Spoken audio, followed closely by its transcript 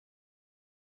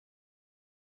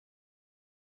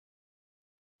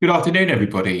Good afternoon,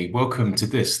 everybody. Welcome to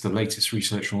the latest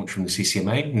research launch from the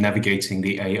CCMA, Navigating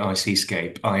the AI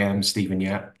Seascape. I am Stephen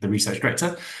Yap, the Research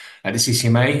Director at the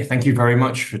CCMA. Thank you very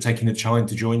much for taking the time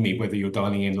to join me, whether you're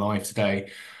dialing in live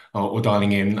today or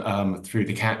dialing in through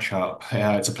the catch-up.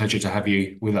 It's a pleasure to have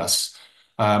you with us.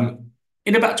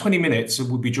 In about 20 minutes,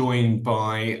 we'll be joined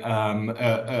by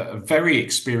a very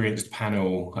experienced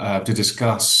panel to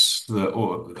discuss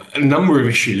a number of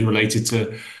issues related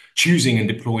to choosing and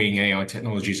deploying AI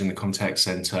technologies in the contact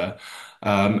center.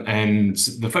 And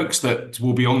the folks that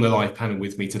will be on the live panel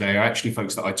with me today are actually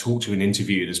folks that I talked to and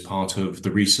interviewed as part of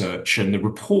the research. And the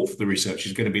report for the research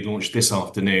is going to be launched this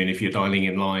afternoon. If you're dialing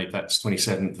in live, that's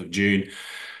 27th of June.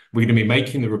 We're going to be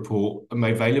making the report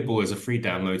available as a free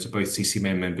download to both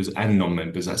CCMA members and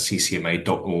non-members at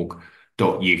ccma.org.uk.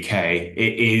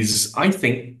 It is, I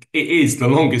think, it is the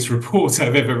longest report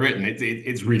I've ever written.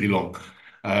 It's really long.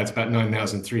 It's about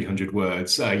 9,300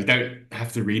 words. You don't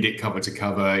have to read it cover to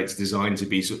cover. It's designed to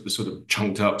be sort of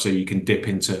chunked up so you can dip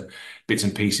into bits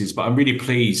and pieces. But I'm really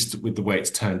pleased with the way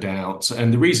it's turned out.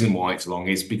 And the reason why it's long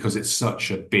is because it's such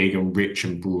a big and rich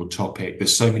and broad topic.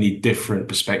 There's so many different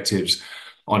perspectives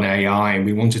on AI, and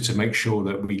we wanted to make sure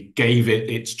that we gave it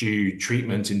its due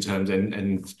treatment in terms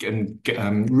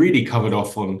and really covered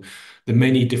off on the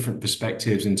many different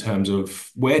perspectives in terms of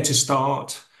where to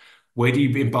start. Where do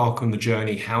you embark on the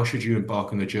journey? How should you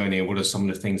embark on the journey? And what are some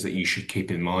of the things that you should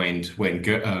keep in mind when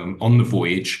on the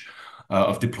voyage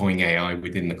of deploying AI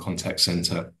within the contact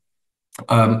center?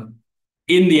 In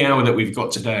the hour that we've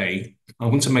got today, I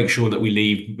want to make sure that we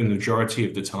leave the majority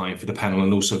of the time for the panel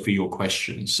and also for your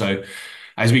questions. So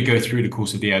as we go through the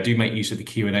course of the hour, do make use of the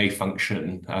Q&A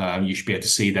function. You should be able to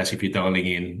see that if you're dialing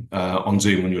in on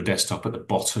Zoom on your desktop at the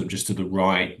bottom, just to the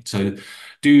right. So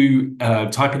do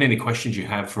type in any questions you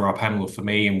have for our panel or for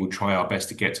me, and we'll try our best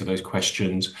to get to those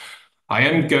questions. I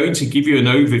am going to give you an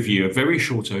overview, a very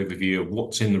short overview of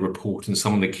what's in the report and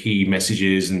some of the key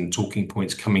messages and talking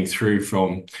points coming through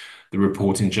from the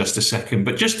report in just a second.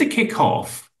 But just to kick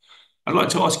off, I'd like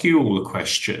to ask you all a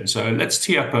question. So let's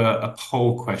tee up a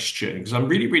poll question because I'm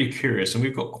really, really curious, and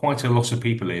we've got quite a lot of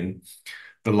people in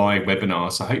the live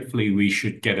webinar. So hopefully we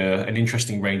should get an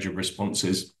interesting range of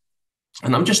responses.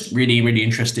 And I'm just really, really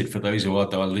interested for those who are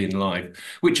dialed in live.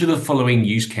 Which of the following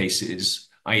use cases,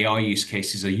 AI use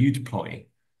cases, are you deploying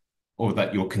or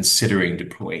that you're considering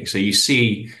deploying? So you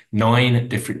see 9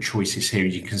 different choices here.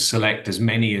 You can select as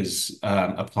many as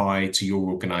apply to your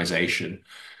organization.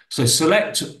 So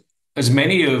select as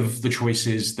many of the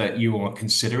choices that you are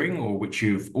considering or which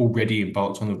you've already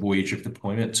embarked on the voyage of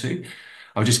deployment to.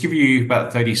 I'll just give you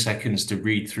about 30 seconds to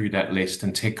read through that list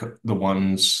and tick the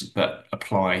ones that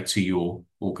apply to your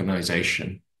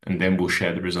organization, and then we'll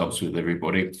share the results with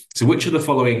everybody. So which of the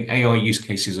following AI use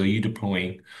cases are you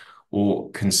deploying or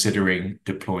considering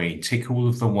deploying? Tick all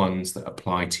of the ones that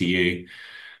apply to you.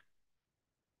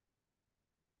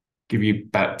 Give you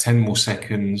about 10 more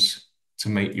seconds to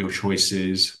make your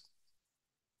choices.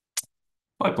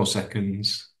 5 more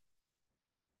seconds.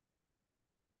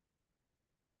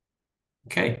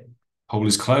 Okay, poll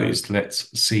is closed.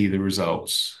 Let's see the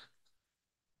results.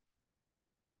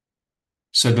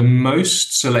 So the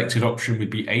most selected option would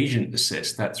be agent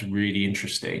assist. That's really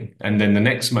interesting. And then the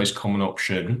next most common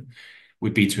option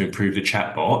would be to improve the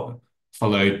chatbot,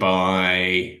 followed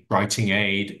by writing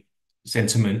aid,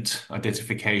 sentiment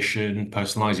identification,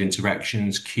 personalized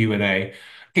interactions, Q&A.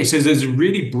 Okay, so there's a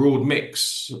really broad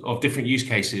mix of different use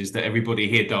cases that everybody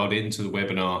here dialed into the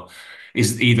webinar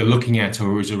is either looking at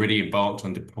or is already embarked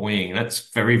on deploying. And that's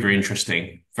very, very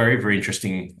interesting. Very, very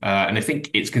interesting. And I think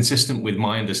it's consistent with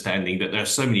my understanding that there are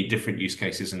so many different use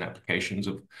cases and applications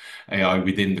of AI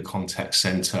within the contact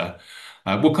center.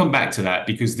 We'll come back to that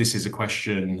because this is a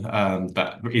question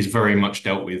that is very much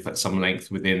dealt with at some length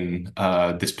within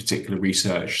this particular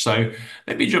research. So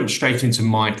let me jump straight into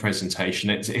my presentation.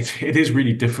 It is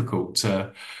really difficult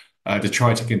to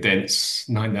try to condense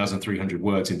 9,300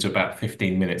 words into about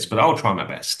 15 minutes, but I'll try my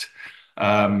best.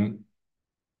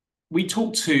 We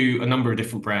talked to a number of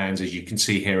different brands, as you can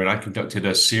see here, and I conducted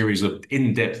a series of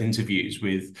in-depth interviews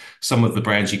with some of the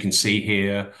brands you can see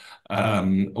here,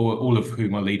 all of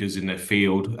whom are leaders in their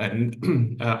field.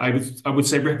 And I would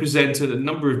say represented a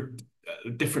number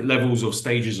of different levels or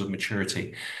stages of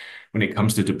maturity when it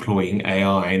comes to deploying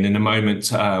AI. And in a moment,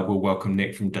 we'll welcome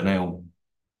Nick from Donnell.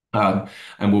 And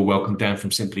we'll welcome Dan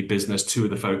from Simply Business, 2 of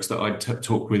the folks that I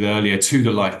talked with earlier, to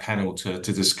the live panel to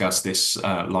discuss this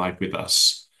live with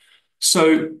us.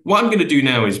 So what I'm going to do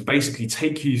now is basically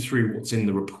take you through what's in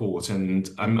the report, and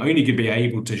I'm only going to be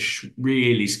able to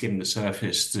really skim the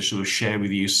surface to sort of share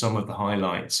with you some of the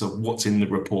highlights of what's in the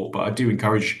report. But I do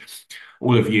encourage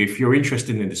all of you, if you're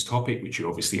interested in this topic, which you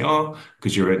obviously are,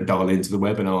 because you're dialed into the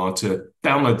webinar, to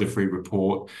download the free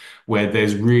report where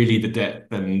there's really the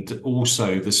depth and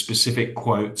also the specific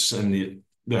quotes and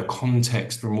the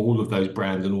context from all of those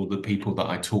brands and all the people that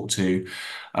I talk to,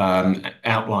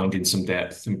 outlined in some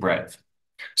depth and breadth.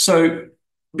 So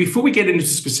before we get into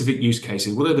specific use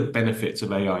cases, what are the benefits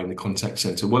of AI in the contact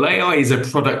center? Well, AI is a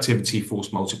productivity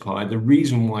force multiplier. The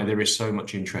reason why there is so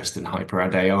much interest in hyper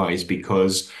around AI is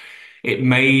because it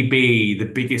may be the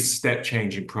biggest step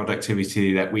change in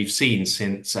productivity that we've seen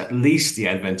since at least the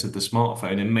advent of the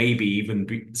smartphone, and maybe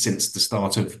even since the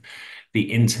start of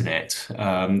the internet.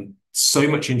 So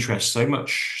much interest, so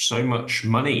much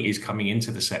money is coming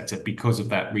into the sector because of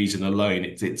that reason alone.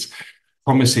 It's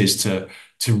promises to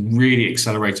really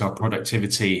accelerate our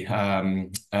productivity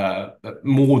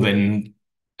more than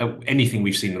anything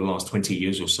we've seen in the last 20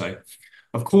 years or so.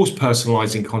 Of course,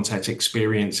 personalizing contact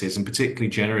experiences and particularly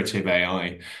generative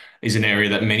AI is an area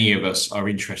that many of us are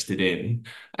interested in.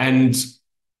 And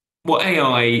what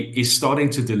AI is starting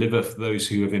to deliver for those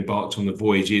who have embarked on the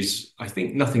voyage is, I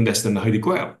think, nothing less than the Holy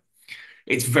Grail.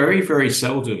 It's very, very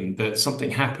seldom that something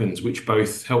happens which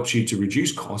both helps you to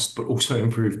reduce cost, but also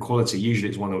improve quality. Usually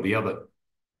it's one or the other.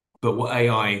 But what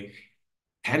AI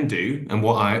can do and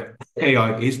what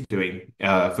AI is doing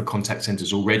for contact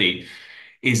centers already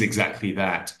is exactly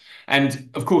that. And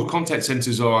of course, contact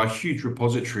centers are a huge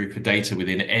repository for data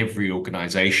within every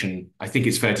organization. I think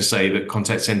it's fair to say that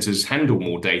contact centers handle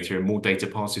more data and more data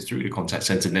passes through the contact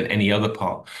center than any other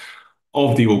part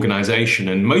of the organization.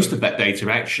 And most of that data,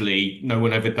 actually, no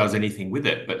one ever does anything with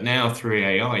it. But now through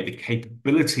AI, the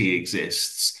capability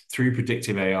exists through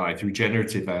predictive AI, through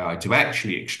generative AI, to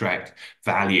actually extract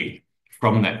value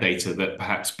from that data that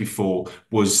perhaps before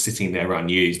was sitting there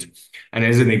unused. And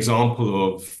as an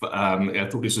example of, I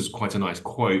thought this was quite a nice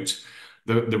quote.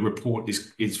 The report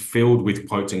is filled with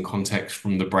quotes and context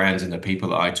from the brands and the people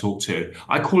that I talk to.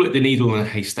 I call it the needle in a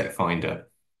haystack finder.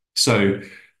 So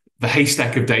the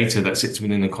haystack of data that sits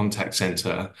within the contact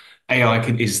center,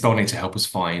 is starting to help us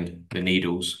find the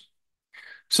needles.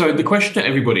 So the question that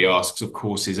everybody asks, of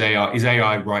course, is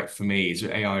AI right for me? Is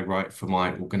AI right for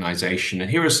my organization? And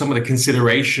here are some of the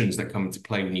considerations that come into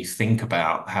play when you think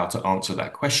about how to answer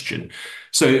that question.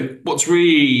 So what's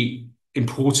really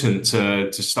important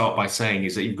to start by saying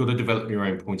is that you've got to develop your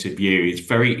own point of view. It's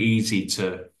very easy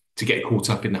to get caught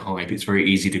up in the hype. It's very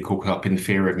easy to get caught up in the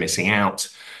fear of missing out.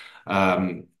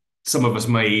 Some of us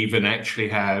may even actually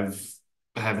have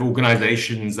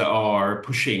organizations that are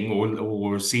pushing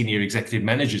or senior executive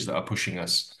managers that are pushing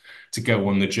us to go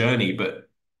on the journey. But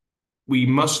we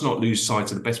must not lose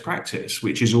sight of the best practice,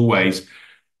 which is always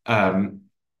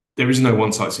there is no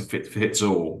one size fits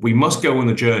all. We must go on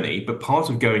the journey, but part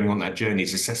of going on that journey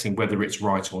is assessing whether it's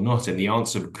right or not. And the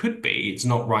answer could be it's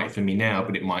not right for me now,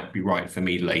 but it might be right for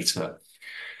me later.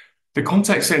 The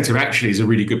contact center actually is a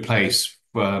really good place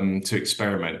to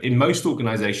experiment. In most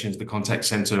organizations, the contact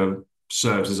center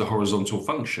serves as a horizontal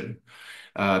function.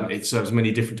 It serves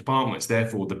many different departments.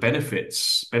 Therefore, the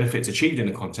benefits achieved in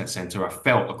the contact center are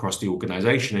felt across the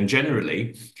organization. And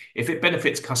generally, if it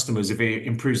benefits customers, if it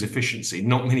improves efficiency,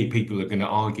 not many people are going to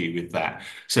argue with that.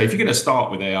 So if you're going to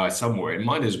start with AI somewhere, it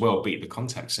might as well be the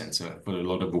contact center for a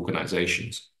lot of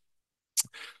organizations.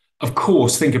 Of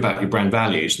course, think about your brand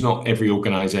values. Not every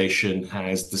organization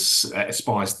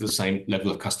aspires to the same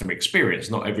level of customer experience.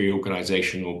 Not every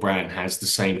organization or brand has the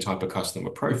same type of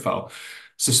customer profile.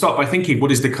 So start by thinking,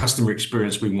 what is the customer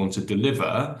experience we want to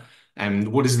deliver? And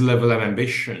what is the level of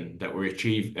ambition that we're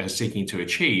seeking to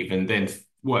achieve? And then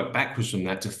work backwards from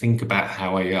that to think about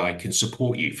how AI can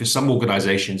support you. For some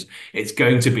organizations, it's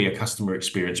going to be a customer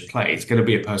experience play. It's going to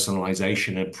be a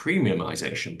personalization and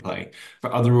premiumization play.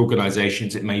 For other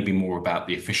organizations, it may be more about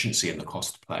the efficiency and the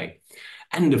cost play.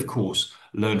 And of course,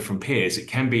 learn from peers. It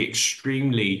can be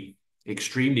extremely,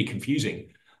 extremely confusing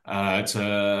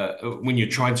when you're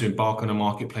trying to embark on a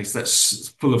marketplace that's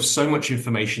full of so much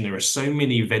information. There are so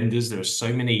many vendors, there are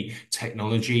so many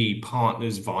technology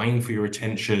partners vying for your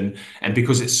attention. And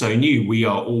because it's so new, we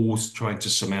are all trying to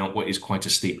surmount what is quite a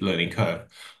steep learning curve.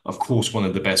 Of course, one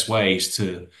of the best ways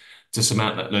to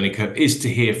surmount that learning curve is to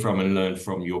hear from and learn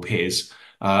from your peers.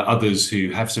 Others who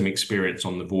have some experience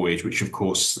on the voyage, which of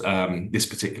course this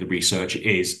particular research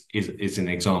is an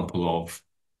example of.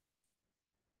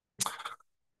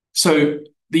 So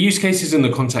the use cases in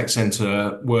the contact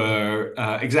center were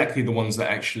exactly the ones that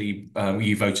actually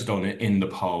you voted on in the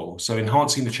poll. So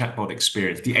enhancing the chatbot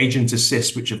experience, the agent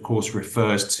assist, which of course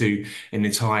refers to an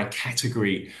entire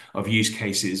category of use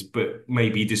cases, but may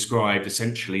be described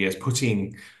essentially as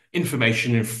putting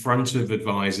information in front of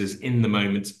advisors in the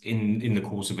moment, in the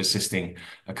course of assisting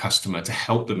a customer to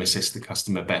help them assist the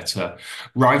customer better.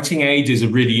 Writing aid is a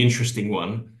really interesting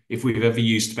one. If we've ever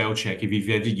used spell check, if you've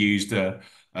ever used a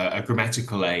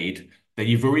grammatical aid, then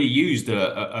you've already used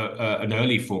an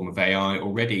early form of AI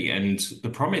already. And the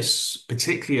promise,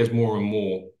 particularly as more and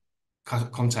more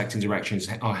contact interactions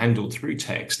are handled through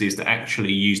text, is to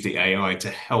actually use the AI to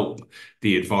help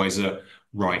the advisor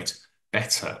write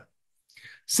better.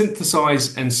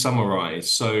 Synthesize and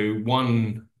summarize. So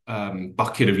one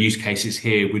bucket of use cases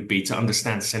here would be to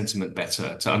understand sentiment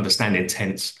better, to understand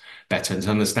intent better, and to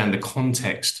understand the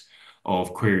context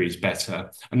of queries better.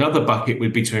 Another bucket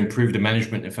would be to improve the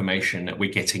management information that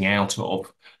we're getting out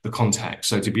of the contact.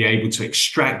 So to be able to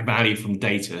extract value from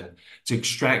data, to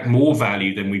extract more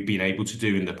value than we've been able to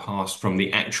do in the past from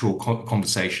the actual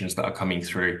conversations that are coming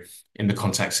through in the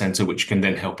contact center, which can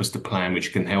then help us to plan,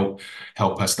 which can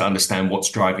help us to understand what's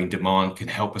driving demand, can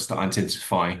help us to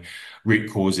identify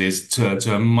root causes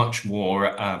to a much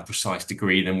more precise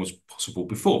degree than was possible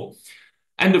before.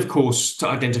 And of course, to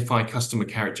identify customer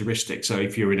characteristics. So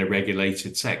if you're in a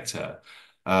regulated sector,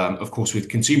 of course, with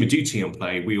consumer duty on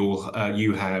play,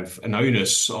 you have an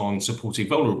onus on supporting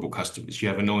vulnerable customers. You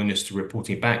have an onus to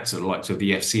reporting back to the likes of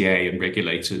the FCA and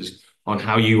regulators on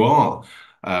how you are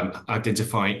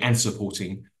identifying and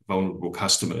supporting vulnerable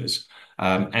customers.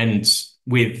 And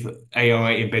with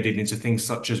AI embedded into things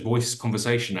such as voice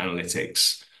conversation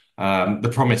analytics,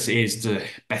 the promise is to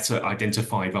better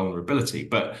identify vulnerability.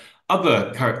 But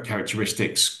other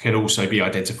characteristics can also be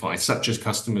identified, such as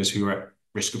customers who are at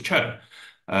risk of churn,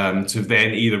 to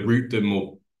then either route them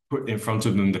or put in front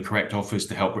of them the correct offers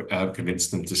to help convince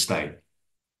them to stay.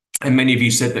 And many of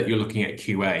you said that you're looking at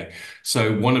QA.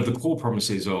 So one of the core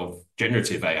promises of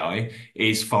generative AI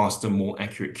is faster, more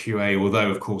accurate QA, although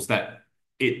of course that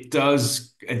it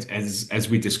does, as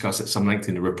we discuss at some length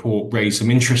in the report, raise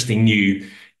some interesting new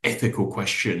ethical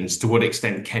questions. To what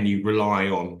extent can you rely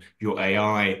on your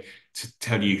AI to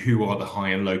tell you who are the high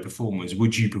and low performers?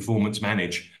 Would you performance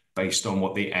manage based on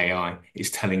what the AI is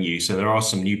telling you? So there are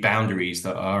some new boundaries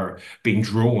that are being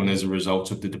drawn as a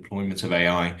result of the deployment of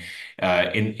AI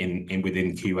within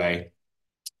QA.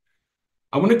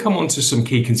 I want to come on to some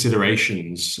key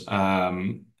considerations,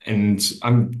 and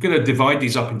I'm going to divide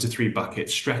these up into three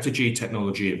buckets: strategy,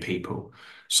 technology, and people.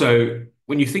 So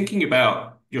when you're thinking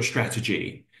about your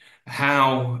strategy,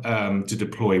 how to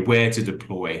deploy, where to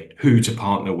deploy, who to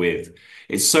partner with,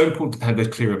 it's so important to have those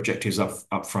clear objectives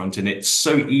up front, and it's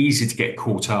so easy to get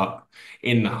caught up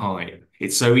in the hype.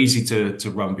 It's so easy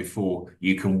to run before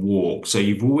you can walk. So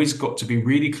you've always got to be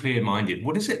really clear-minded.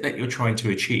 What is it that you're trying to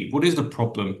achieve? What is the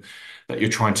problem that you're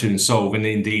trying to solve? And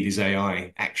indeed, is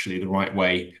AI actually the right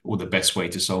way or the best way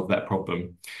to solve that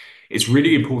problem? It's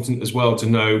really important as well to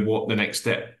know what the next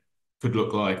step could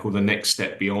look like, or the next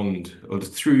step beyond, or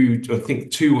through, I think,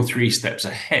 2 or 3 steps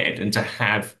ahead, and to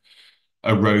have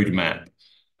a roadmap.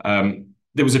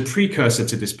 There was a precursor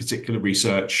to this particular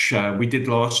research. We did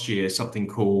last year something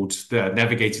called the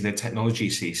Navigating the Technology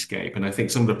Seascape. And I think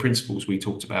some of the principles we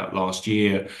talked about last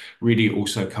year really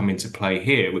also come into play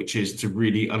here, which is to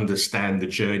really understand the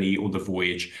journey or the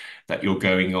voyage that you're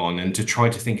going on, and to try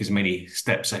to think as many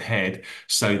steps ahead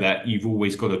so that you've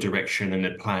always got a direction and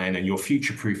a plan, and you're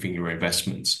future-proofing your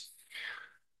investments.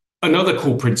 Another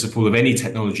core principle of any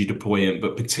technology deployment,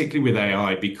 but particularly with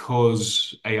AI,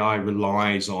 because AI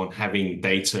relies on having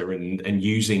data and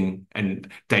using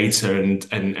data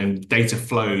and data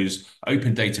flows,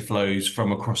 open data flows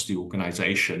from across the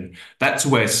organization. That's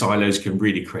where silos can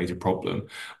really create a problem,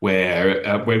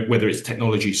 where whether it's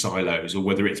technology silos or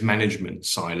whether it's management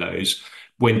silos.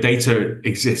 When data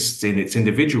exists in its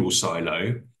individual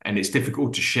silo and it's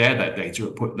difficult to share that data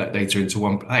or put that data into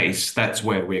one place, that's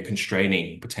where we're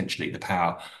constraining potentially the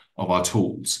power of our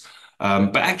tools.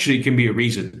 But actually, it can be a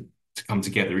reason to come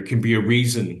together. It can be a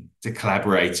reason to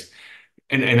collaborate.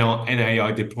 And our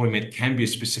AI deployment can be a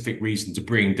specific reason to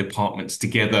bring departments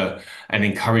together and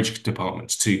encourage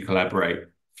departments to collaborate.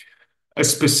 A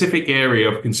specific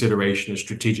area of consideration, a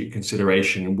strategic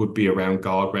consideration, would be around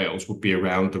guardrails, would be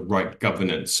around the right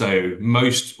governance. So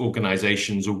most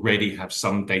organizations already have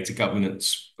some data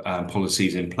governance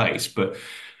policies in place, but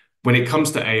when it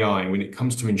comes to AI, when it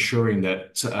comes to ensuring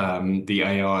that the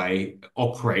AI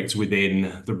operates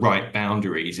within the right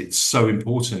boundaries, it's so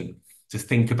important to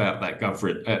think about that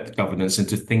governance and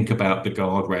to think about the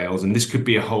guardrails. And this could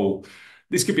be a whole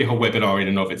this could be a whole webinar in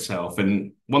and of itself.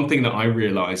 And one thing that I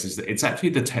realize is that it's actually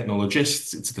the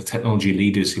technologists, it's the technology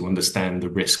leaders who understand the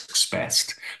risks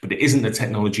best, but it isn't the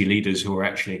technology leaders who are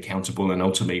actually accountable and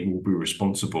ultimately will be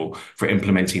responsible for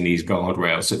implementing these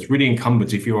guardrails. So it's really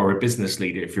incumbent if you are a business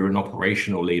leader, if you're an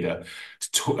operational leader,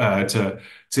 to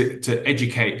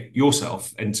educate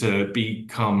yourself and to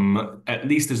become at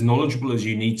least as knowledgeable as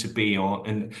you need to be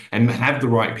on and have the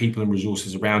right people and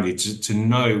resources around you to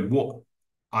know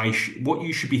what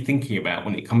you should be thinking about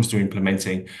when it comes to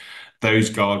implementing those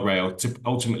guardrails to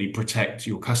ultimately protect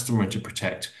your customer and to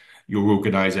protect your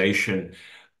organization.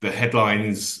 The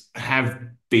headlines have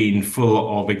been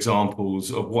full of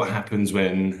examples of what happens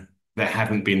when there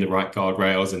haven't been the right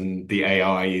guardrails and the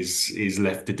AI is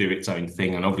left to do its own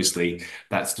thing. And obviously,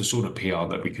 that's the sort of PR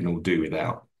that we can all do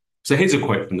without. So here's a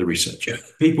quote from the researcher.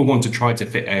 People want to try to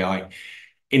fit AI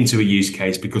into a use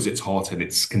case because it's hot and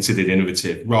it's considered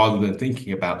innovative, rather than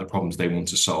thinking about the problems they want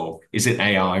to solve. Is it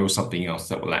AI or something else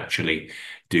that will actually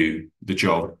do the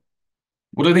job?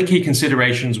 What are the key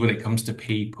considerations when it comes to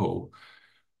people?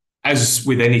 As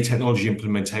with any technology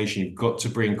implementation, you've got to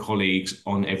bring colleagues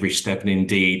on every step. And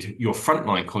indeed, your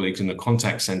frontline colleagues in the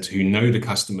contact center who know the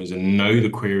customers and know the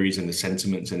queries and the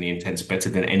sentiments and the intents better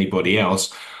than anybody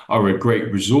else are a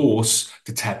great resource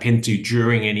to tap into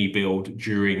during any build,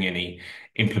 during any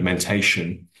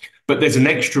implementation. But there's an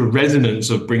extra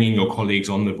resonance of bringing your colleagues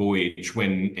on the voyage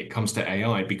when it comes to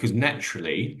AI, because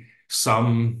naturally,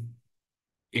 some,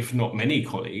 if not many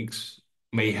colleagues,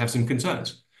 may have some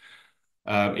concerns.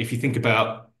 If you think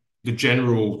about the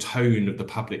general tone of the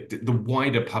public, the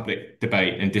wider public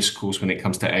debate and discourse when it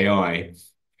comes to AI,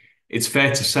 it's fair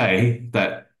to say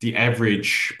that the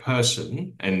average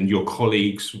person, and your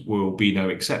colleagues will be no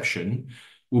exception,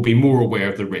 will be more aware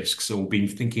of the risks. So will be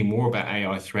thinking more about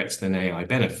AI threats than AI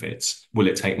benefits. Will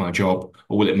it take my job,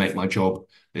 or will it make my job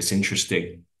less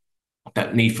interesting?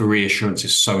 That need for reassurance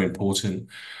is so important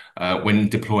when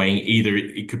deploying. Either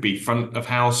it could be front of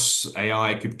house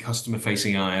AI, it could be customer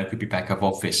facing AI, it could be back of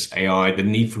office AI. The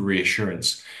need for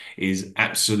reassurance is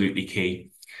absolutely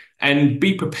key. And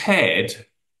be prepared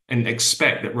and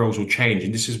expect that roles will change.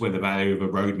 And this is where the value of a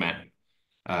roadmap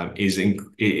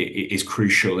is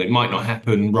crucial. It might not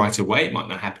happen right away. It might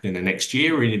not happen in the next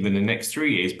year or even the next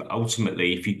 3 years. But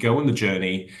ultimately, if you go on the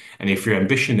journey and if your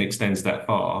ambition extends that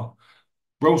far,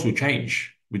 roles will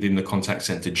change within the contact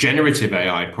center. Generative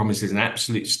AI promises an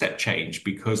absolute step change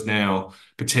because now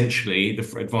potentially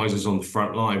the advisors on the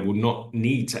front line will not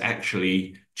need to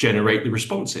actually generate the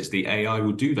responses. The AI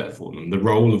will do that for them. The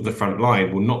role of the front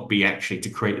line will not be actually to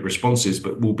create the responses,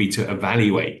 but will be to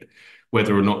evaluate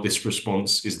whether or not this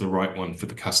response is the right one for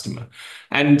the customer.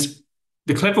 And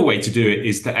the clever way to do it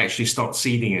is to actually start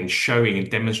seeding and showing and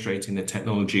demonstrating the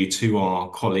technology to our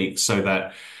colleagues so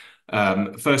that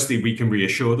firstly, we can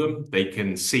reassure them. They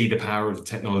can see the power of the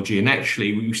technology. And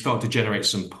actually, we start to generate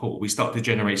some pull. We start to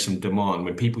generate some demand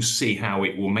when people see how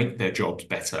it will make their jobs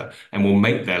better and will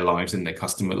make their lives and their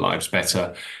customer lives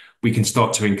better. We can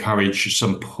start to encourage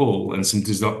some pull and some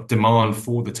demand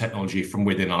for the technology from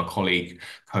within our colleague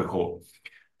cohort.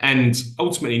 And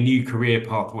ultimately, new career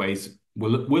pathways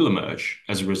will emerge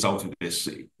as a result of this.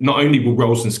 Not only will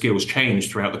roles and skills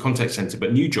change throughout the contact center,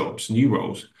 but new jobs, new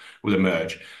roles will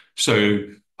emerge. So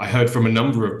I heard from a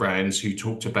number of brands who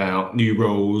talked about new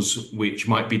roles which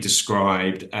might be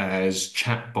described as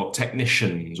chatbot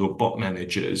technicians or bot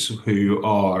managers, who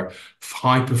are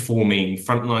high-performing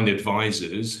frontline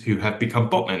advisors who have become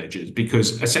bot managers,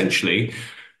 because essentially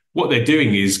what they're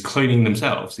doing is cloning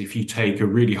themselves. If you take a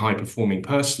really high-performing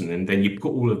person and then you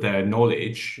put all of their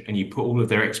knowledge and you put all of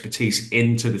their expertise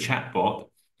into the chatbot,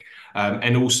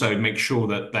 and also make sure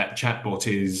that that chatbot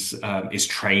is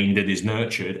trained and is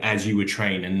nurtured as you would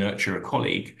train and nurture a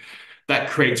colleague. That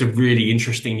creates a really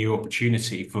interesting new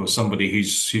opportunity for somebody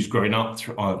who's grown up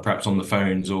perhaps on the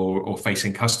phones or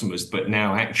facing customers, but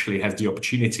now actually has the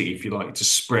opportunity, if you like, to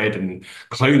spread and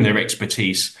clone their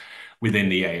expertise within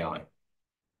the AI.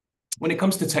 When it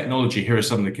comes to technology, here are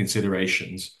some of the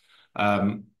considerations.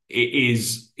 It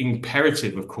is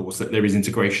imperative, of course, that there is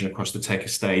integration across the tech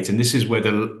estate. And this is where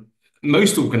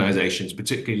most organizations,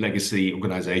 particularly legacy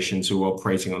organizations who are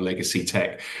operating on legacy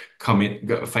tech,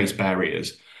 face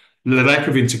barriers. The lack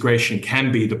of integration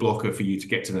can be the blocker for you to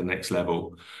get to the next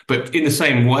level. But in the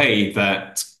same way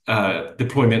that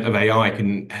deployment of AI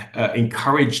can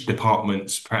encourage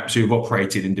departments, perhaps who've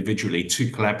operated individually,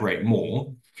 to collaborate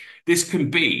more, this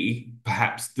can be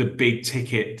perhaps the big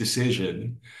ticket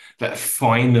decision that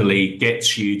finally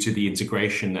gets you to the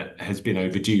integration that has been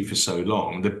overdue for so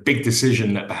long. The big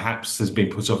decision that perhaps has been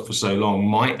put off for so long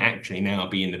might actually now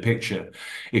be in the picture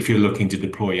if you're looking to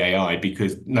deploy AI,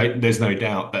 because there's no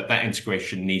doubt that that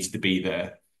integration needs to be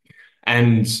there.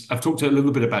 And I've talked a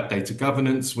little bit about data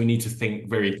governance. We need to think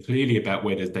very clearly about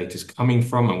where the data is coming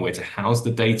from and where to house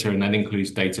the data, and that includes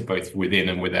data both within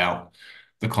and without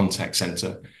the contact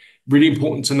center. Really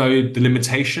important to know the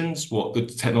limitations, what the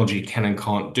technology can and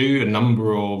can't do. A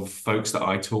number of folks that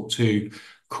I talked to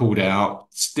called out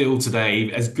still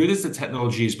today, as good as the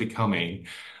technology is becoming,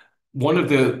 one of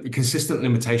the consistent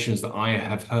limitations that I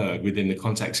have heard within the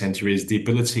contact center is the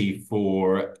ability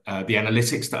for the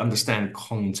analytics to understand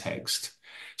context.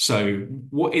 So,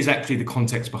 what is actually the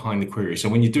context behind the query? So,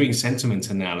 when you're doing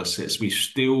sentiment analysis, we've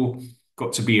still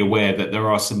got to be aware that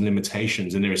there are some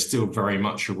limitations, and there is still very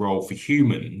much a role for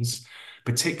humans,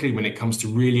 particularly when it comes to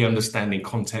really understanding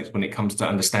context, when it comes to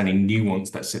understanding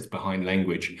nuance that sits behind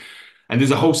language. And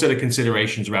there's a whole set of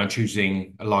considerations around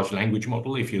choosing a large language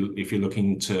model if you're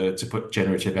looking to put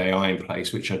generative AI in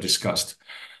place, which I discussed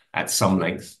at some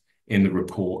length in the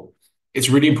report. It's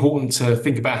really important to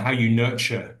think about how you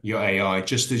nurture your AI,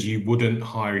 just as you wouldn't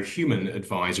hire a human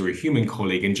advisor, a human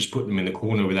colleague, and just put them in the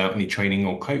corner without any training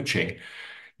or coaching.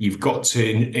 You've got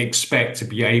to expect to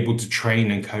be able to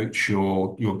train and coach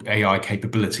your AI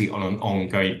capability on an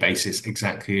ongoing basis,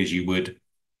 exactly as you would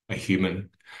a human.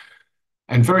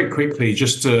 And very quickly,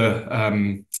 just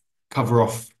to cover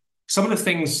off some of the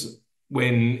things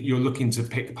when you're looking to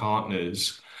pick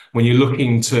partners, when you're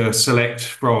looking to select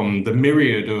from the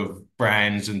myriad of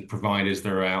brands and providers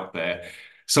that are out there,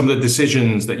 some of the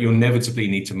decisions that you inevitably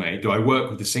need to make. Do I work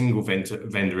with a single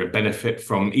vendor and benefit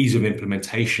from ease of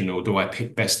implementation, or do I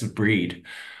pick best of breed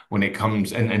when it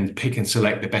comes and pick and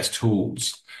select the best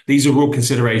tools? These are all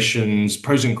considerations,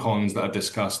 pros and cons that I've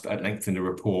discussed at length in the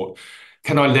report.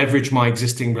 Can I leverage my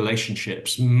existing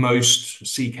relationships? Most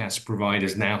CCaaS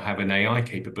providers now have an AI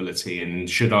capability, and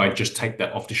should I just take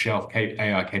that off-the-shelf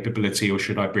AI capability, or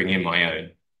should I bring in my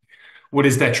own? What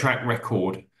is their track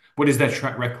record? What is their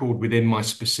track record within my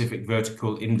specific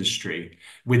vertical industry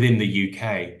within the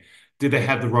UK? Do they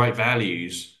have the right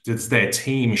values? Does their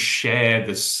team share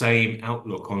the same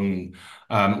outlook on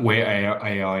where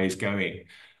AI is going?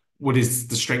 What is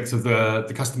the strength of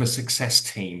the customer success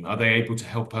team? Are they able to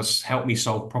help me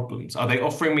solve problems? Are they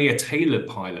offering me a tailored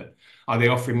pilot? Are they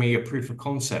offering me a proof of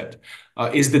concept?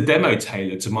 Is the demo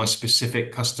tailored to my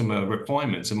specific customer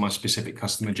requirements and my specific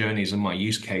customer journeys and my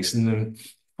use case? And then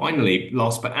finally,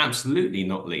 last but absolutely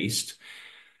not least,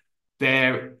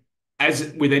 there,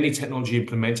 as with any technology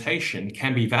implementation,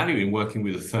 can be value in working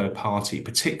with a third party,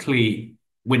 particularly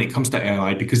when it comes to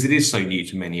AI, because it is so new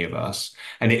to many of us,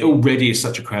 and it already is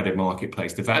such a crowded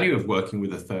marketplace. The value of working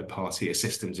with a third party, a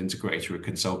systems integrator, a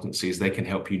consultancy, is they can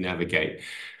help you navigate,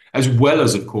 as well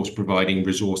as, of course, providing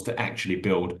resource to actually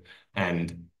build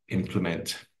and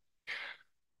implement.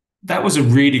 That was a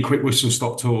really quick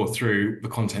whistle-stop tour through the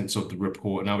contents of the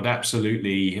report, and I would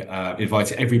absolutely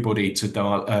invite everybody to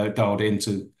dialed in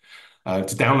to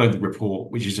download the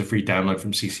report, which is a free download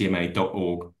from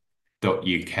ccma.org.uk.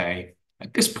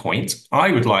 At this point,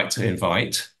 I would like to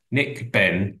invite Nick,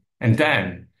 Ben, and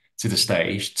Dan to the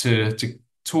stage to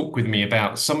talk with me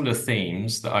about some of the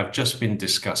themes that I've just been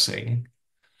discussing.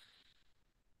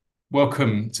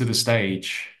 Welcome to the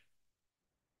stage.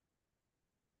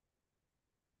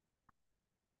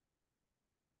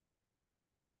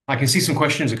 I can see some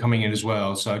questions are coming in as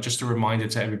well. So just a reminder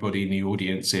to everybody in the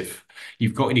audience, if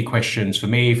you've got any questions for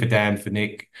me, for Dan, for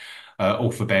Nick,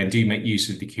 or for Ben, do make use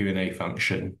of the Q&A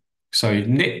function. So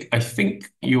Nick, I think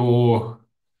you're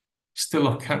still,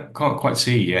 I can't quite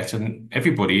see you yet, and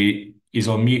everybody is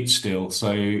on mute still.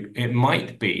 So it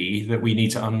might be that we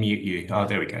need to unmute you. Oh,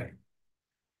 there we go.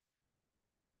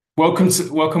 Welcome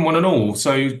one and all.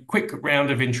 So quick round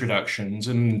of introductions,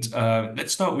 and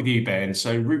let's start with you, Ben.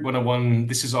 So Route 101,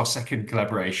 this is our second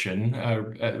collaboration.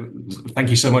 Thank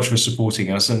you so much for supporting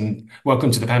us, and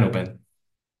welcome to the panel, Ben.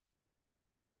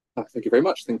 Thank you very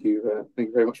much. Thank you. Thank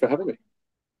you very much for having me.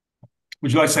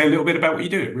 Would you like to say a little bit about what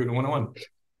you do at Route 101?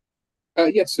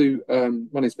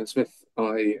 My name's Ben Smith.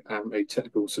 I am a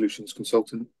technical solutions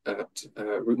consultant at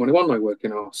Route 101. I work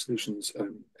in our solutions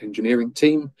engineering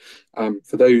team.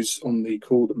 For those on the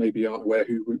call that maybe aren't aware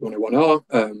who Route 101 are,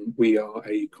 we are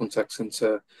a contact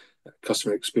center,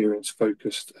 customer experience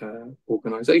focused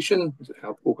organization. We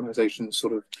help organizations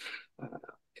sort of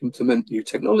implement new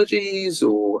technologies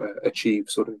or achieve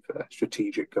sort of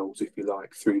strategic goals, if you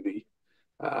like, through the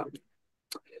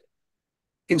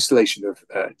installation of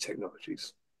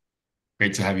technologies.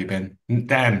 Great to have you, Ben.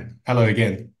 Dan, hello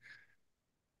again.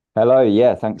 Hello,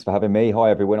 yeah, thanks for having me. Hi,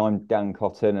 everyone. I'm Dan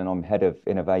Cotton and I'm head of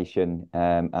innovation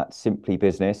at Simply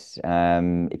Business.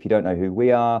 If you don't know who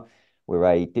we are, we're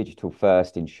a digital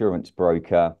first insurance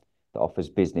broker that offers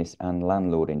business and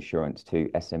landlord insurance to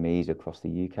SMEs across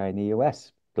the UK and the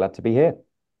US. Glad to be here.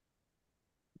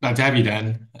 Glad to have you,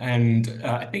 Dan. And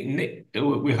I think Nick,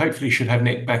 we hopefully should have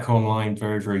Nick back online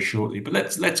very, very shortly. But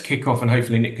let's kick off, and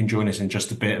hopefully Nick can join us in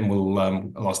just a bit, and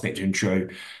I'll ask Nick to intro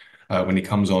when he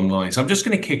comes online. So I'm just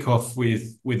going to kick off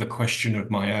with a question of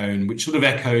my own, which sort of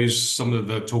echoes some of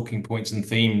the talking points and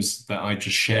themes that I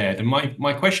just shared. And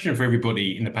my question for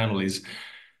everybody in the panel is,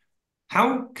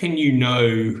 how can you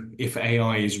know if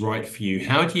AI is right for you?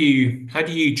 How do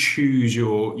you choose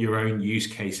your own use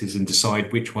cases and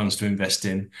decide which ones to invest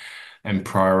in and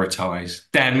prioritize?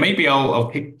 Dan, maybe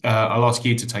I'll ask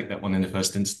you to take that one in the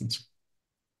first instance.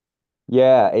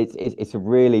 Yeah, it's a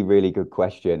really, really good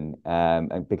question,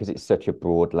 and because it's such a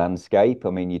broad landscape. I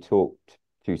mean, you talked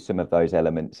through some of those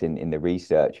elements in the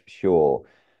research for sure.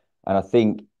 And I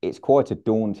think it's quite a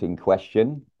daunting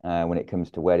question when it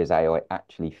comes to where does AI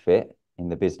actually fit in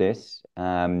the business.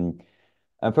 And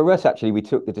for us, actually, we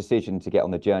took the decision to get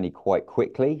on the journey quite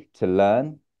quickly to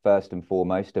learn first and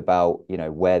foremost about,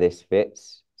 where this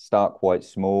fits. Start quite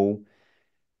small,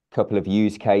 couple of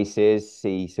use cases,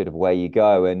 see sort of where you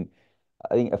go. And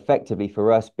I think effectively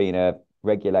for us being a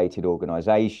regulated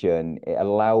organization, it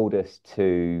allowed us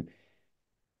to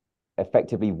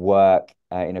effectively work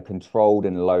in a controlled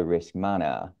and low risk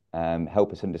manner,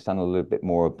 help us understand a little bit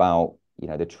more about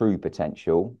the true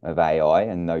potential of AI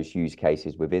and those use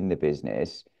cases within the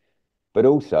business, but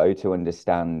also to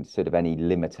understand sort of any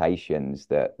limitations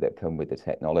that come with the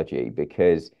technology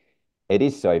because it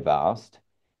is so vast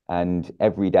and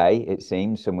every day it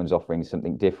seems someone's offering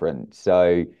something different.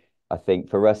 So I think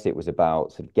for us it was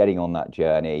about sort of getting on that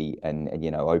journey and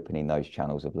opening those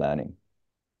channels of learning.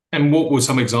 And what were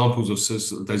some examples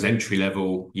of those entry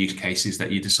level use cases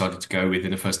that you decided to go with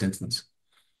in the first instance?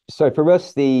 So for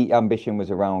us, the ambition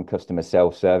was around customer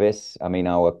self-service. I mean,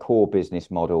 our core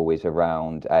business model is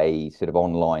around a sort of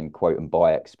online quote and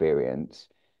buy experience,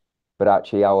 but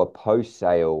actually our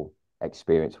post-sale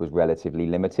experience was relatively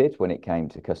limited when it came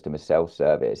to customer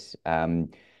self-service.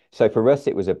 So for us,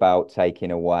 it was about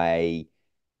taking away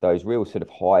those real sort of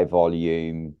high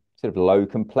volume, sort of low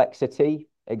complexity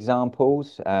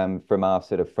examples from our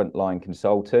sort of frontline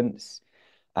consultants.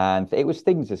 And it was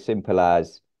things as simple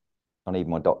as I need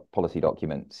my policy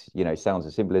documents. Sounds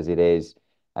as simple as it is.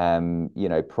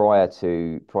 Prior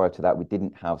to that, we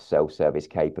didn't have self-service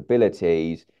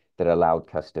capabilities that allowed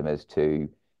customers to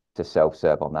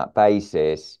self-serve on that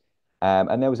basis.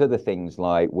 And there was other things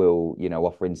like we'll,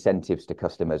 offer incentives to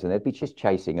customers, and they'd be just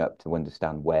chasing up to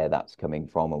understand where that's coming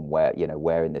from and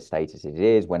where in the status it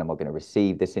is. When am I going to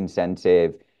receive this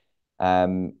incentive?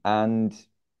 And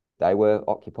they were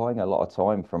occupying a lot of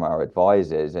time from our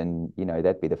advisors, and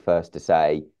they'd be the first to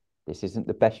say, "This isn't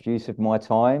the best use of my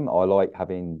time. I like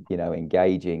having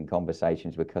engaging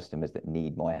conversations with customers that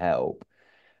need my help."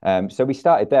 So we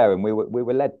started there, and we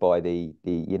were led by the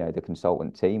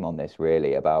consultant team on this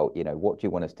really about what do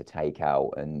you want us to take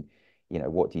out and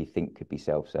what do you think could be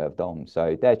self-served on.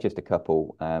 So there's just a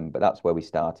couple, but that's where we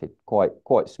started,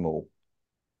 quite small.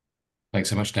 Thanks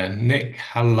so much, Dan. Nick,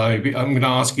 hello. I'm going to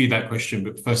ask you that question,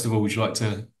 but first of all, would you like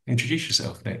to introduce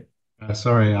yourself, Nick?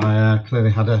 Sorry, I clearly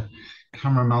had a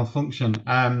camera malfunction.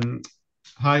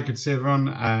 Hi, good to see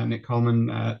everyone. Nick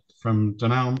Coleman from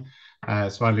Dunelm.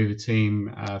 So I lead a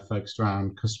team focused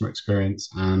around customer experience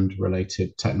and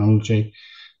related technology.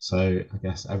 So I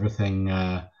guess everything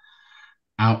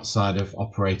outside of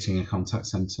operating a contact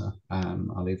center,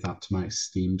 I'll leave that to my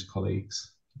esteemed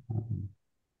colleagues.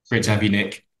 Great So to have yeah. you,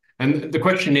 Nick. And the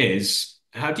question is,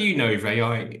 how do you know if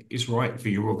AI is right for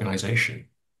your organization?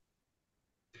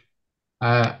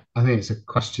 I think it's a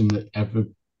question that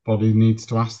everybody needs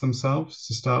to ask themselves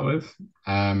to start with.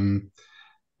 And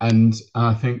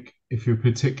I think if you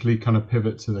particularly kind of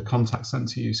pivot to the contact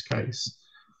center use case,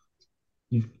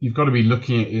 you've got to be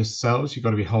looking at yourselves. You've got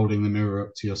to be holding the mirror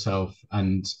up to yourself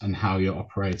and how you're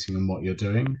operating and what you're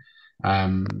doing.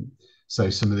 Um, so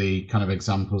some of the kind of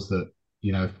examples that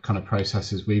kind of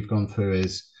processes we've gone through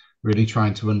is really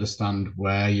trying to understand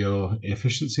where your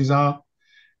inefficiencies are.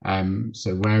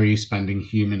 So where are you spending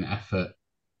human effort,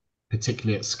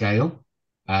 particularly at scale,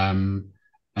 um,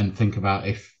 and think about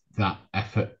if that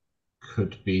effort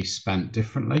could be spent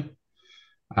differently.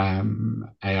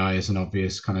 AI is an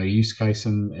obvious kind of use case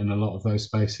in a lot of those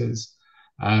spaces.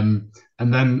 And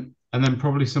then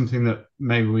probably something that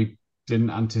maybe we didn't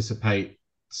anticipate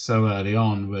so early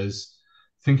on was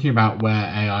thinking about where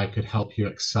AI could help you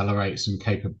accelerate some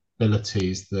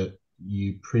capabilities that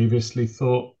you previously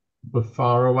thought were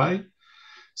far away.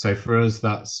 So for us,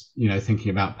 that's, thinking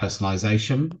about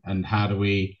personalization and how do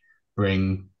we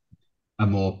bring a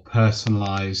more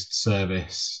personalized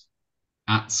service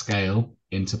at scale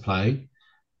into play.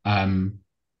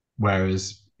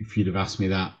 Whereas if you'd have asked me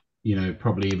that,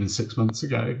 probably even 6 months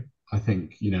ago, I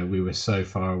think, we were so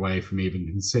far away from even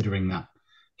considering that,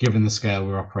 given the scale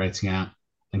we're operating at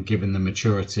and given the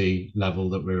maturity level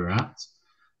that we were at.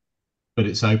 But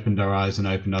it's opened our eyes and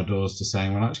opened our doors to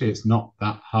saying, well, actually, it's not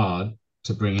that hard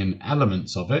to bring in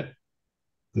elements of it.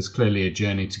 There's clearly a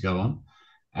journey to go on.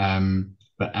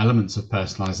 But elements of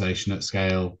personalization at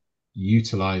scale,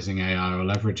 utilizing AI or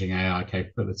leveraging AI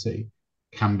capability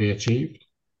can be achieved.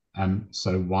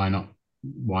 So why not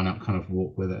kind of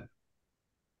walk with it?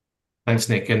 Thanks,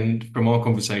 Nick. And from our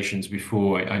conversations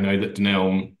before, I know that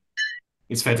Danelle,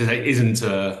 it's fair to say, isn't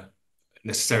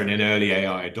necessarily an early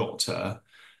AI adopter.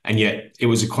 And yet it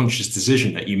was a conscious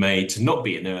decision that you made to not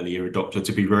be an earlier adopter,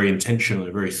 to be very intentional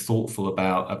and very thoughtful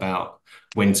about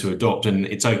when to adopt. And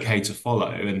it's okay to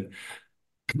follow. And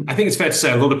I think it's fair to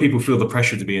say a lot of people feel the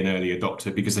pressure to be an early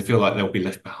adopter because they feel like they'll be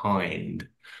left behind.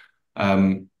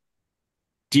 Um,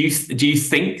 do you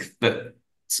think that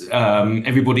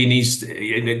everybody needs do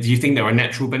you think there are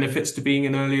natural benefits to being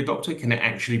an early adopter? Can it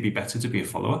actually be better to be a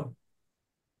follower?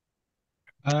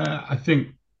 I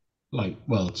think,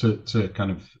 well, to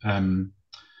kind of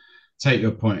take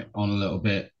your point on a little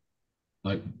bit,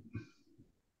 like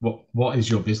what is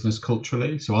your business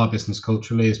culturally? So our business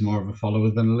culturally is more of a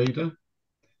follower than a leader.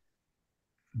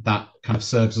 That kind of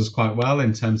serves us quite well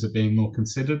in terms of being more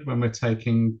considered when we're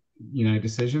taking,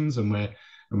 decisions, and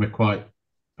we're quite,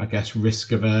 I guess,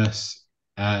 risk averse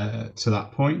to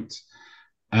that point.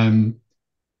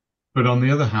 But on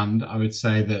the other hand, I would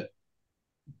say that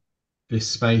this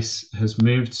space has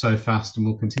moved so fast and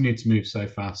will continue to move so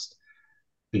fast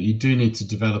that you do need to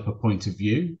develop a point of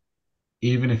view,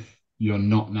 even if you're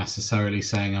not necessarily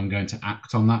saying I'm going to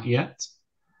act on that yet.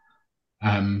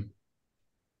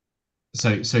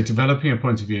 So developing a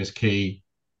point of view is key,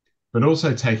 but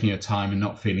also taking your time and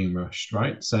not feeling rushed,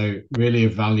 right? So really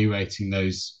evaluating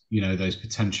those, those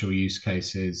potential use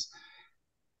cases.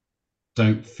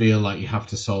 Don't feel like you have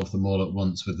to solve them all at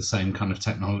once with the same kind of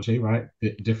technology, right?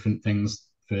 Different things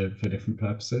for different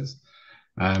purposes.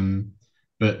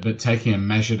 But taking a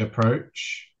measured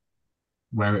approach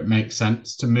where it makes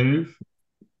sense to move,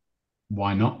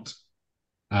 why not?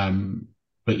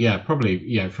 But yeah,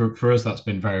 probably, for us, that's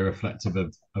been very reflective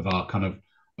of our kind of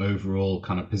overall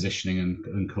kind of positioning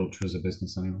and culture as a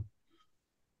business anyway.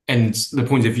 And the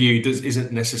point of view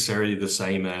isn't necessarily the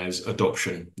same as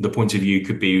adoption. The point of view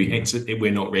could be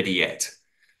we're not ready yet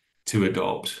to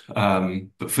adopt.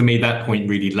 But for me, that point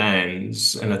really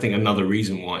lands. And I think another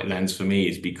reason why it lands for me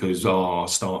is because our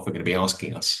staff are going to be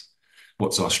asking us,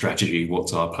 what's our strategy?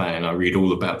 What's our plan? I read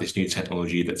all about this new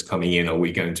technology that's coming in. Are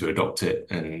we going to adopt it?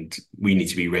 And we need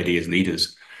to be ready as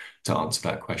leaders to answer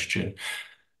that question.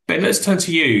 Ben, let's turn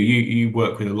to you. You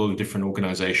work with a lot of different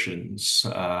organizations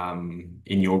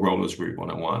in your role as Route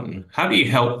 101. How do you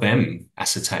help them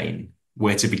ascertain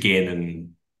where to begin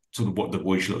and sort of what the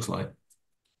voice looks like?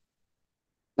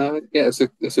 Yeah,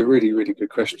 it's a really, really good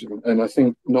question. And I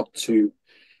think not to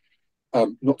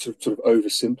sort of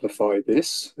oversimplify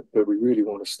this, but we really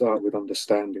want to start with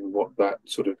understanding what that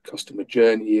sort of customer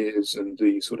journey is and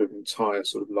the sort of entire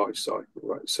sort of life cycle,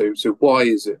 right? So why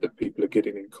is it that people are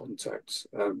getting in contact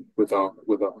with our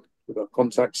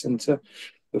contact center,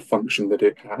 the function that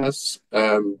it has?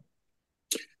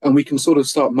 And we can sort of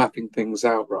start mapping things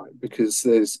out, right? Because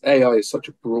there's AI is such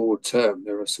a broad term.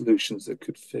 There are solutions that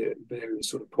could fit various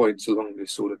sort of points along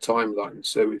this sort of timeline.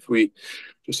 So if we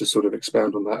just to sort of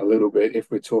expand on that a little bit,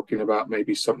 if we're talking about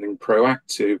maybe something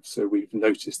proactive, so we've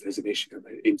noticed there's an issue and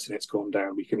the internet's gone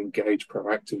down, we can engage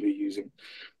proactively using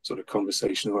sort of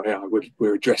conversational AI.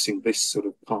 We're addressing this sort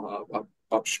of part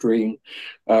upstream,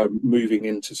 moving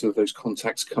into sort of those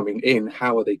contacts coming in.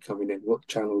 How are they coming in? What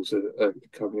channels are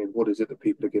coming in? What is it that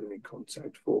people are getting in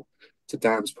contact for? To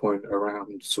Dan's point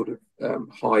around sort of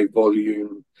high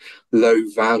volume, low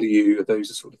value,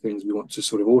 those are sort of things we want to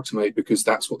sort of automate because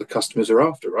that's what the customers are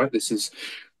after, right? This is,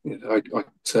 I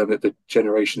term it the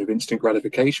generation of instant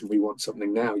gratification. We want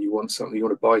something now. You want something, you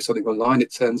want to buy something online,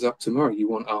 it turns up tomorrow. You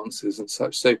want answers and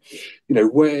such. So,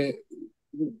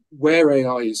 where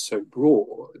AI is so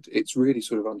broad, it's really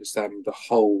sort of understanding the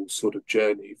whole sort of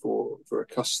journey for a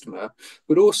customer,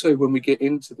 but also when we get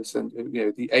into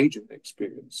the agent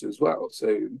experience as well.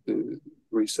 So the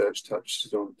research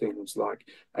touches on things like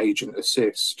agent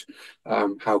assist.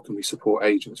 How can we support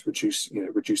agents reduce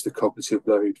the cognitive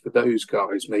load for those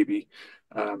guys? Maybe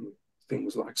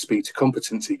things like speed to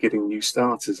competency, getting new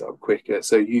starters up quicker.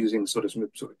 So using some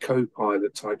sort of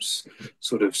co-pilot types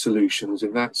sort of solutions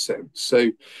in that sense. So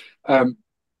um,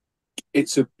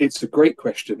 it's a great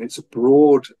question. It's a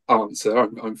broad answer.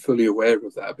 I'm fully aware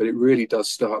of that, but it really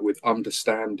does start with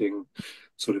understanding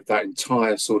sort of that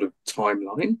entire sort of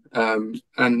timeline,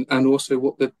 and also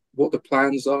what the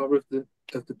plans are of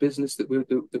the business that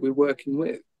we're working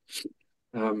with.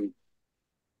 Um,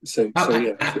 so How,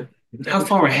 yeah. how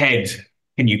far ahead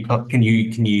can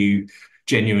you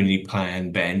genuinely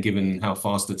plan, Ben, given how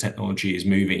fast the technology is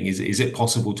moving? Is it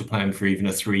possible to plan for even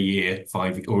a 3 year,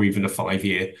 or even a 5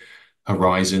 year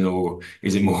horizon, or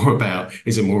is it more,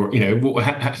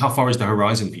 how far is the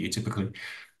horizon for you typically?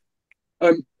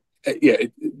 Um, yeah,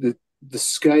 the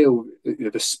scale,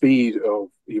 the speed of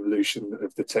evolution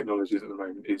of the technologies at the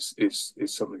moment is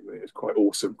something that is quite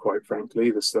awesome. Quite frankly,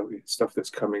 the stuff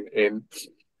that's coming in,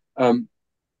 um,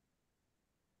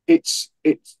 it's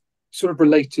sort of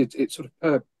related. It's sort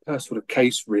of per sort of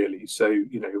case really. So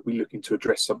we're looking to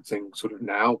address something sort of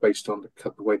now based on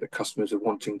the way that customers are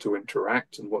wanting to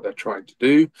interact and what they're trying to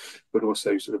do, but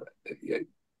also sort of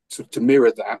to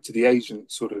mirror that to the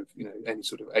agent sort of any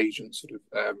sort of agent sort of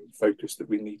focus that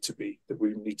we need to be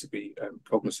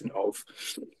cognizant of.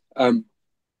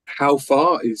 How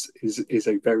far is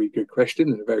a very good question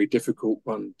and a very difficult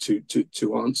one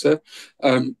to answer.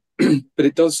 But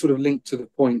it does sort of link to the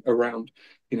point around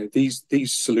these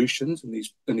solutions and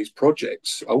these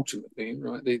projects ultimately,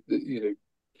 right? They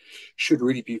should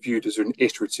really be viewed as an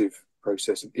iterative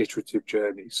process, an iterative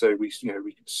journey. So we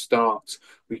can start,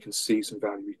 we can see some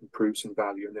value, we can prove some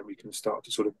value, and then we can start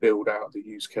to sort of build out the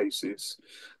use cases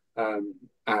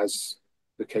as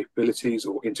the capabilities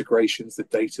or integrations, the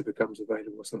data becomes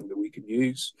available, or something that we can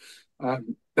use.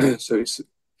 So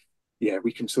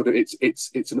we can sort of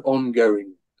it's an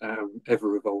ongoing,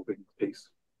 ever evolving piece.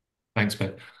 Thanks,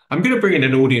 Ben. I'm going to bring in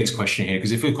an audience question here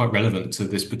because it feels quite relevant to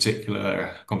this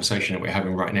particular conversation that we're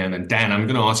having right now. And Dan, I'm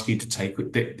going to ask you to take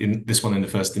this one in the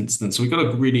first instance. So we've got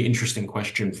a really interesting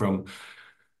question from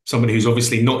somebody who's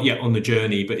obviously not yet on the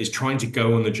journey, but is trying to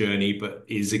go on the journey, but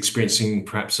is experiencing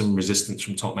perhaps some resistance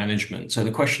from top management. So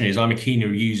the question is, I'm a keener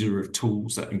user of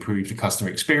tools that improve the customer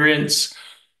experience.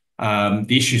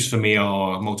 The issues for me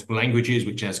are multiple languages,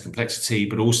 which adds complexity,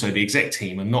 but also the exec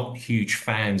team are not huge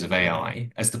fans of AI,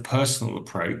 as the personal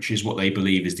approach is what they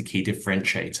believe is the key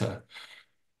differentiator.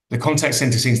 The contact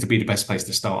center seems to be the best place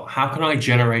to start. How can I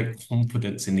generate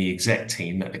confidence in the exec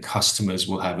team that the customers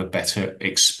will have a better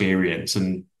experience?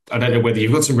 And I don't know whether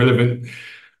you've got some relevant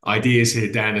ideas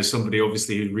here, Dan, as somebody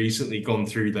obviously who's recently gone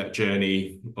through that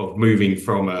journey of moving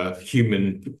from a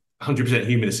 100%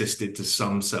 human assisted to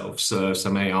some self-serve,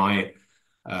 some AI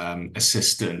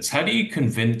assistance. How do you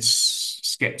convince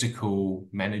skeptical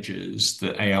managers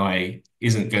that AI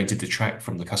isn't going to detract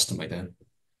from the customer then?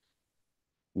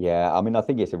 Yeah, I mean, I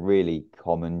think it's a really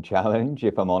common challenge,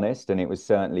 if I'm honest, and it was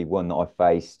certainly one that I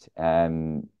faced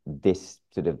this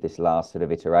last sort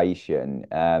of iteration.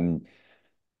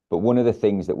 But one of the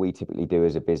things that we typically do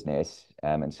as a business,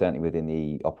 and certainly within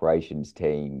the operations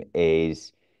team,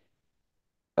 is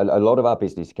a lot of our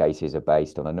business cases are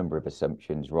based on a number of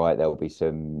assumptions, right? There will be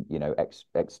some,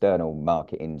 external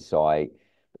market insight.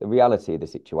 The reality of the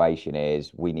situation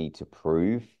is we need to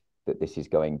prove that this is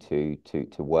going to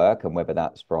work, and whether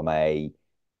that's from an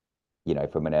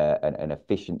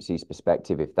efficiencies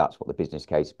perspective, if that's what the business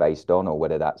case is based on, or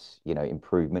whether that's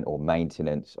improvement or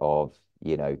maintenance of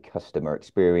customer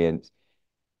experience.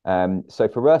 So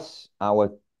for us,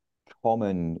 our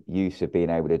common use of being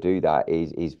able to do that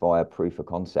is via proof of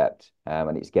concept,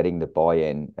 and it's getting the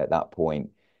buy-in at that point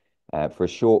for a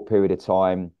short period of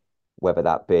time, whether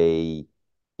that be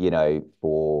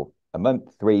for a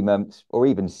month, 3 months, or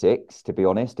even six, to be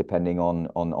honest, depending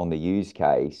on the use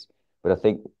case. But I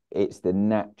think it's the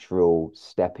natural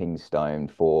stepping stone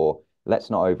for let's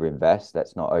not overinvest,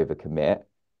 let's not overcommit,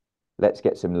 let's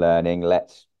get some learning,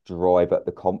 let's drive up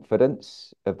the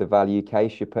confidence of the value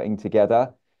case you're putting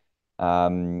together.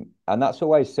 And that's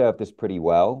always served us pretty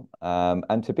well.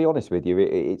 And to be honest with you,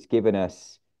 it's given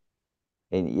us,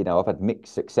 I've had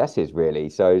mixed successes really.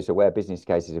 So where business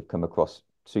cases have come across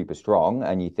super strong,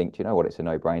 and you think, you know what, it's a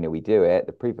no-brainer, we do it.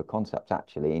 The proof of concept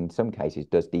actually, in some cases,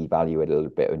 does devalue it a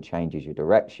little bit and changes your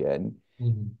direction,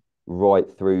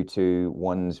 right through to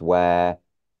ones where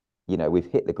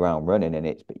we've hit the ground running, and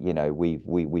it's we've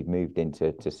moved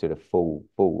into sort of full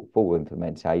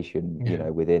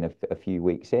implementation, within a few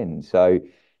weeks in. So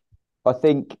I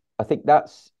think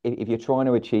that's, if you're trying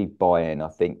to achieve buy-in, I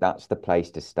think that's the place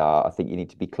to start. I think you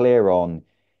need to be clear on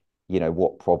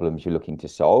what problems you're looking to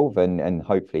solve, and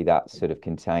hopefully that's sort of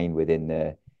contained within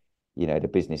the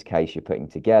business case you're putting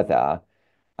together.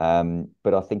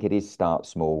 But I think it is start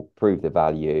small, prove the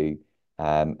value,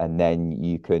 and then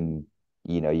you can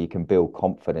build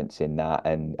confidence in that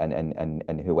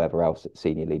and whoever else at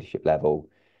senior leadership level.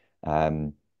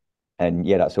 Um, and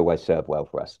yeah, that's always served well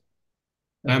for us.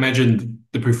 And I imagine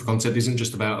the proof of concept isn't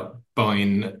just about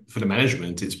buying for the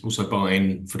management, it's also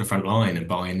buying for the front line and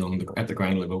buying at the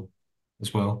ground level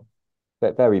as well.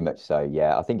 But very much so,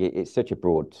 yeah. I think it's such a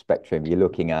broad spectrum. You're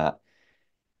looking at,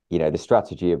 the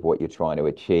strategy of what you're trying to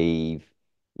achieve,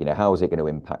 how is it going to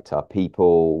impact our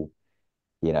people?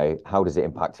 How does it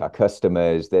impact our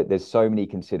customers? There's so many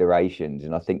considerations,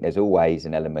 and I think there's always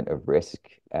an element of risk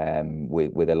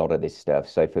with a lot of this stuff.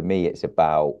 So for me, it's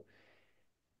about,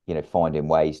 finding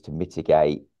ways to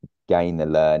mitigate, gain the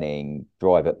learning,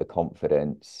 drive up the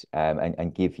confidence,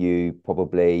 and give you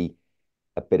probably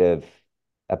a bit of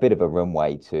a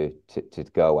runway to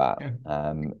go at, Yeah.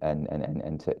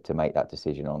 and to make that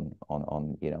decision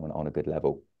on a good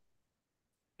level.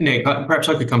 Nick, perhaps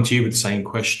I could come to you with the same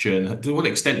question. To what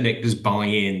extent, Nick, does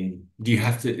buy-in,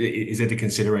 is it a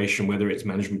consideration whether it's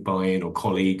management buy-in or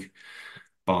colleague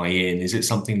buy-in? Is it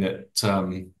something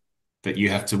that you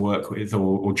have to work with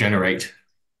or generate?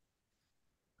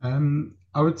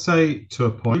 I would say to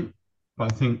a point,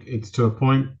 but I think it's to a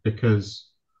point because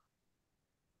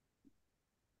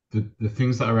the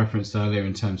things that I referenced earlier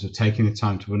in terms of taking the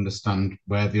time to understand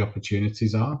where the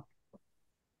opportunities are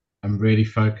and really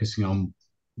focusing on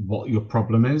what your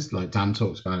problem is, like Dan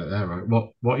talks about it there, right?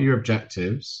 What are your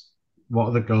objectives? What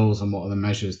are the goals and what are the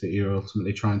measures that you're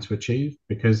ultimately trying to achieve?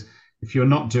 Because if you're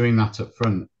not doing that up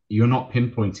front, you're not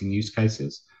pinpointing use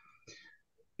cases.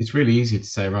 It's really easy to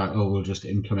say, right, oh, we'll just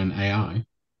implement AI.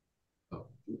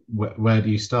 Where do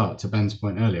you start? To Ben's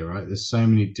point earlier, right? There's so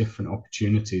many different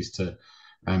opportunities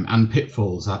and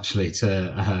pitfalls actually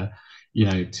to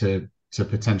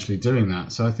potentially doing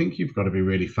that. So I think you've got to be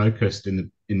really focused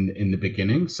in the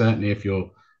beginning. Certainly, if you're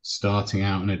starting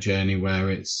out on a journey where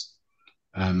it's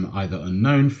either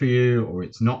unknown for you, or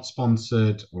it's not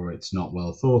sponsored, or it's not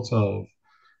well thought of.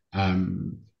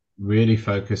 Um, Really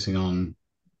focusing on,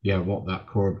 yeah, what that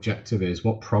core objective is,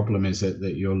 what problem is it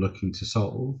that you're looking to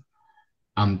solve,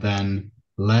 and then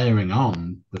layering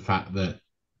on the fact that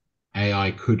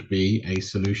AI could be a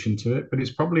solution to it, but it's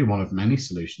probably one of many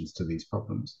solutions to these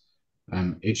problems.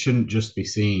 It shouldn't just be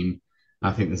seen.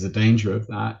 I think there's a danger of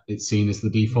that. It's seen as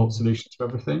the default solution to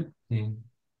everything. Mm.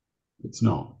 It's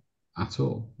not at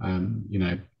all.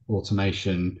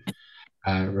 Automation,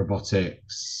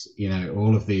 robotics,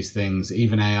 all of these things,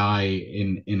 even AI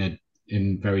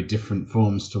in very different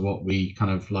forms to what we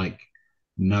kind of like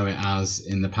know it as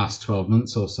in the past 12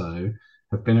 months or so,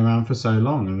 have been around for so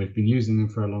long and we've been using them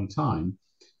for a long time.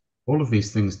 All of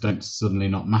these things don't suddenly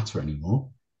not matter anymore,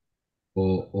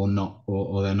 or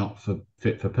they're not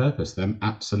fit for purpose. They're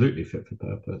absolutely fit for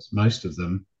purpose. Most of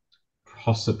them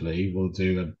possibly will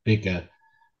do a bigger,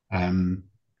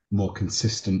 more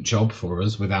consistent job for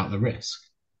us without the risk.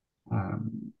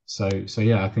 So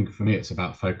yeah, I think for me, it's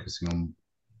about focusing on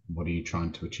what are you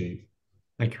trying to achieve.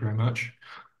 Thank you very much.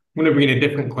 I'm going to bring in a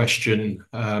different question,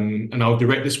 and I'll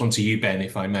direct this one to you, Ben,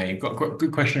 if I may. I've got a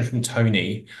good question from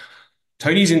Tony.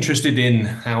 Tony's interested in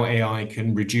how AI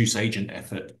can reduce agent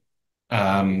effort.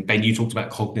 Ben, you talked about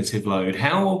cognitive load.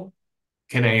 How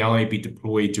can AI be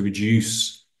deployed to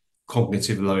reduce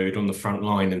cognitive load on the front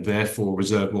line and therefore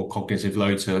reserve more cognitive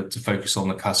load to focus on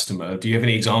the customer? Do you have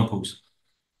any examples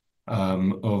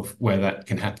of where that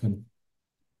can happen?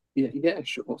 Yeah,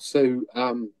 sure. So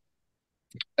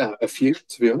a few,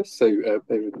 to be honest. So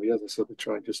there will be others. So we'll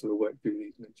try and just sort of work through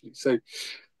these mentally. So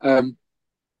um,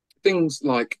 things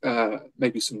like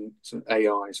maybe some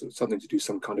AI, so something to do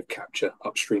some kind of capture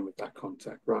upstream of that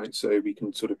contact, right? So we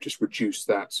can sort of just reduce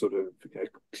that sort of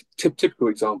typical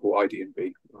example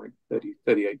IDNB, right?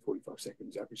 38, 45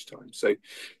 seconds average time. So,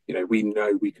 we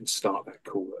know we can start that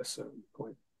call at a certain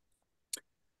point.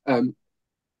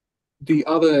 The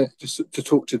other, just to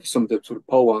talk to some of the sort of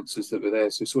poll answers that were there,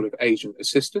 so sort of agent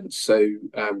assistance. So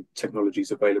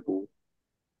technologies available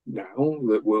now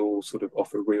that will sort of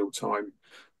offer real-time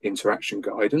interaction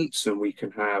guidance, and we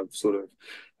can have sort of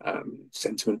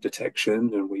sentiment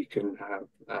detection, and we can have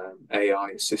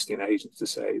AI assisting agents to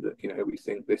say that we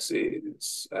think this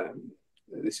is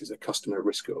a customer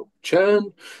risk of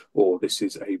churn, or this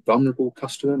is a vulnerable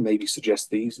customer. Maybe suggest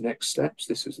these next steps.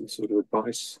 This is the sort of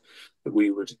advice that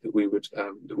we would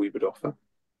offer.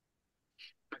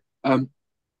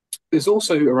 There's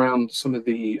also around some of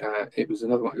the it was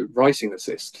another one, writing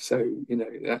assist. So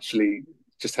actually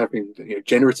just having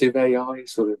generative AI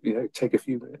sort of take a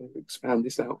few minutes, expand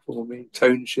this out for me,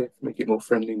 tone shift, make it more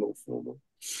friendly, more formal.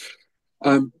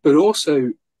 but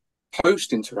also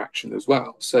post interaction as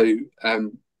well. So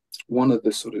one of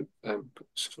the sort of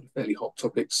fairly hot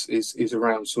topics is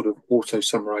around sort of auto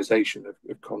summarization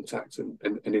of contact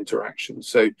and interaction.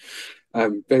 So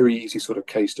very easy sort of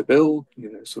case to build,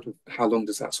 sort of how long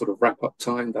does that sort of wrap up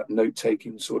time, that note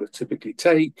taking sort of typically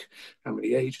take, how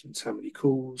many agents, how many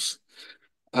calls.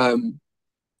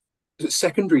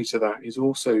 Secondary to that is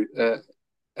also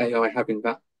AI having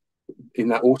that in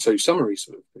that auto summary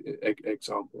sort of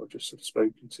example I've just sort of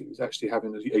spoken to, is actually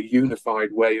having a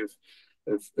unified way of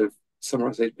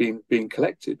summarization being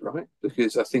collected, right?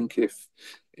 Because I think if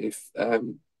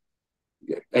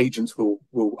agents will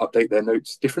update their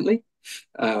notes differently,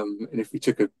 and if we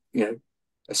took a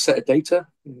set of data,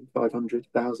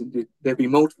 500,000, there'd be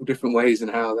multiple different ways in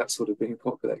how that's sort of being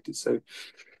populated. So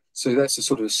that's a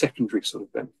sort of a secondary sort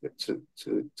of benefit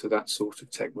to that sort of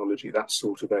technology, that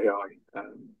sort of AI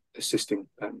assisting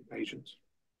agents.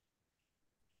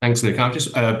 Thanks, Luke.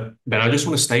 Ben, I just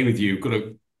want to stay with you. Got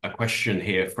a question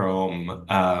here from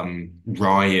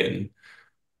Ryan,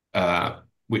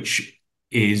 which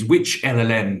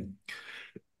LLM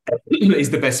is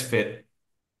the best fit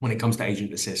when it comes to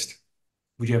agent assist?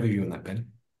 Would you have a view on that, Ben?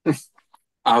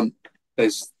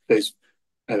 There's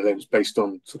LLMs based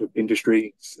on sort of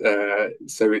industry,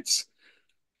 so it's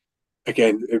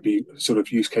again it'd be sort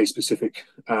of use case specific.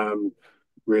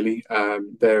 Really,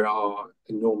 there are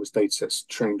enormous data sets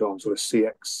trained on sort of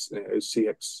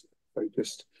CX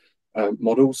focused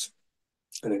models,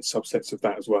 and then subsets of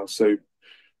that as well. So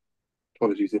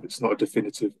apologies if it's not a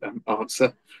definitive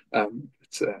answer, but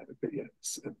yeah,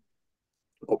 it's,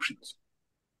 options.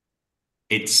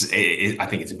 I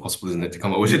think it's impossible, isn't it, to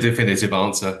come up with a definitive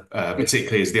answer,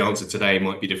 particularly as the answer today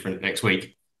might be different next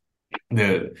week.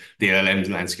 The LLM's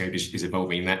landscape is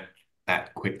evolving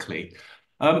that quickly.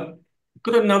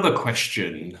 Got another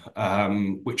question,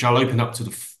 which I'll open up to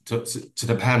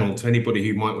the panel, to anybody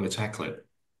who might want to tackle it.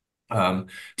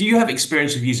 Do you have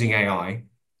experience of using AI,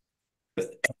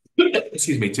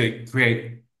 excuse me, to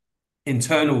create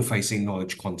internal facing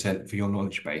knowledge content for your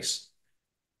knowledge base?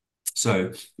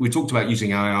 So we talked about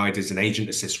using AI as an agent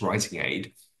assist writing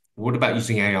aid. What about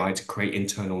using AI to create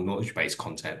internal knowledge base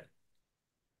content?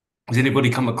 Has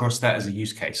anybody come across that as a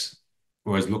use case,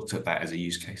 or has looked at that as a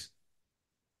use case?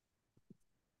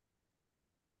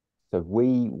 So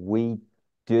we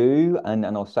do, and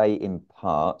I'll say in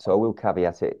part. So I will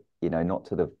caveat it, not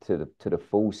to the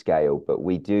full scale, but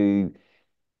we do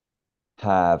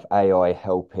have AI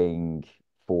helping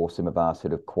for some of our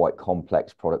sort of quite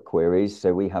complex product queries.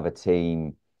 So we have a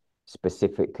team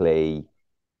specifically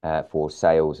for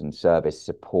sales and service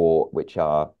support, which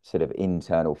are sort of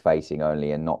internal facing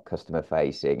only and not customer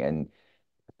facing. And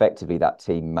effectively that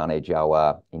team manage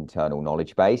our internal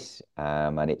knowledge base,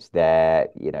 and it's there,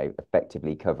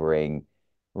 effectively covering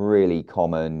really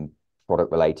common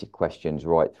product related questions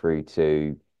right through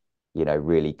to,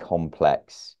 really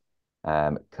complex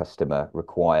customer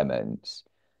requirements.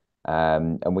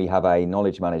 And we have a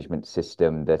knowledge management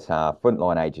system that our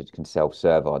frontline agents can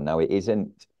self-serve on. Now, it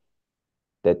isn't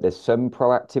that there's some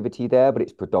proactivity there, but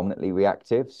it's predominantly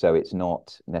reactive. So it's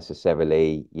not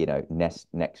necessarily,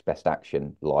 next best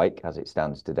action like as it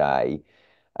stands today.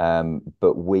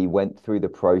 But we went through the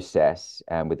process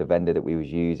with the vendor that we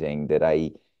was using, that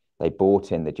they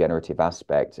brought in the generative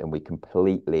aspect, and we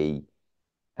completely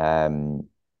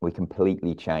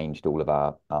changed all of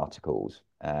our articles,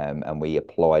 and we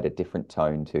applied a different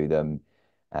tone to them.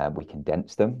 We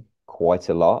condensed them quite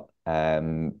a lot,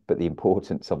 but the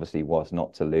importance obviously was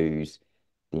not to lose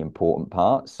the important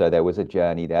parts. So there was a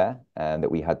journey there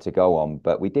that we had to go on,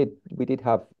 but we did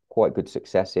have quite good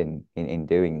success in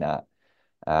doing that,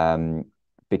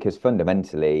 because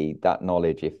fundamentally that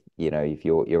knowledge, if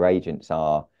your agents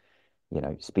are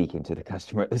speaking to the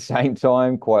customer at the same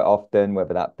time quite often,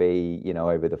 whether that be,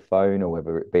 over the phone or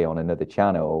whether it be on another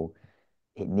channel,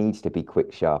 it needs to be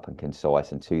quick, sharp, and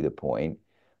concise and to the point,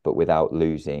 but without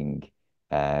losing,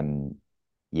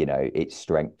 its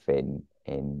strength in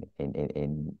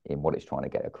what it's trying to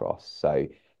get across. So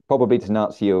probably to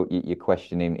answer your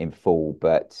question in full,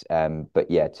 but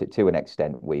yeah, to an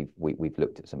extent, we've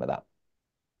looked at some of that.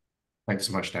 Thanks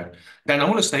so much, Dan. Dan, I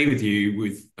want to stay with you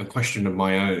with a question of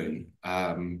my own.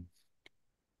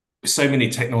 So many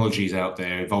technologies out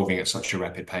there evolving at such a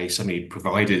rapid pace, so many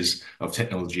providers of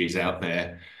technologies out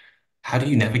there. How do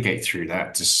you navigate through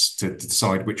that to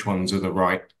decide which ones are the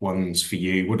right ones for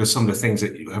you? What are some of the things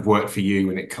that have worked for you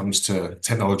when it comes to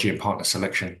technology and partner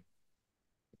selection?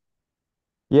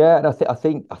 Yeah, and I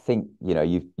think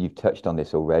you've touched on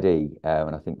this already,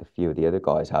 and I think a few of the other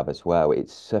guys have as well.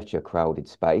 It's such a crowded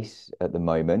space at the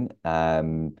moment.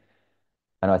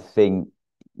 And I think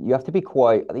I think you have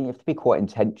to be quite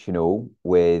intentional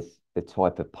with the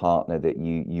type of partner that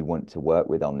you want to work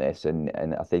with on this. And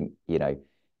I think,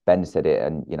 Ben said it,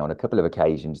 and on a couple of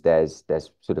occasions there's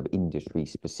sort of industry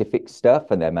specific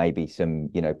stuff, and there may be some,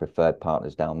 preferred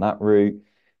partners down that route.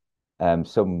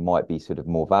 Some might be sort of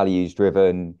more values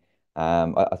driven.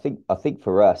 I think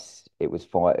for us it was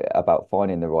about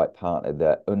finding the right partner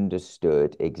that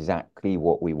understood exactly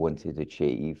what we wanted to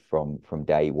achieve from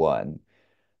day one,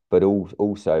 but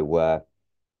also were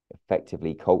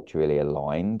effectively culturally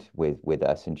aligned with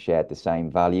us and shared the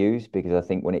same values. Because I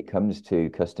think when it comes to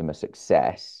customer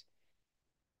success,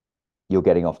 you're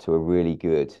getting off to a really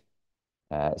good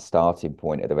starting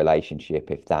point of the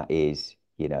relationship if that is,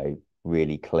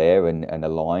 really clear and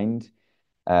aligned.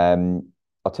 Um,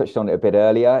 I touched on it a bit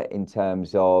earlier in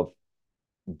terms of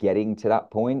getting to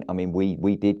that point. I mean,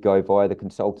 we did go via the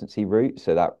consultancy route,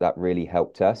 so that really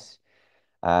helped us.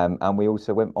 And we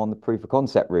also went on the proof of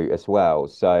concept route as well.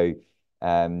 So,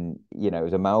 it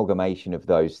was amalgamation of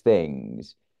those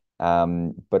things.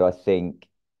 But I think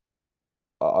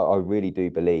I really do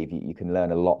believe you can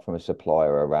learn a lot from a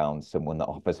supplier around someone that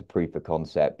offers a proof of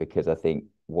concept, because I think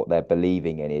what they're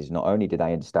believing in is not only do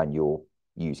they understand your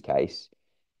use case,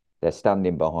 they're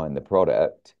standing behind the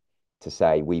product to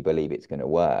say, we believe it's going to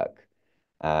work.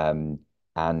 Um,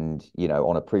 and,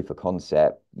 on a proof of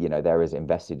concept, they're as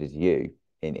invested as you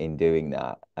in doing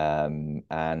that.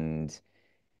 And,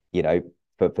 you know,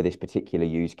 for this particular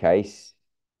use case,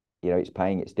 it's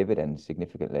paying its dividends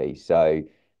significantly. So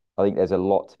I think there's a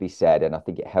lot to be said, and I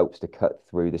think it helps to cut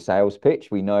through the sales pitch.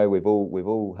 We know we've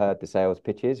all heard the sales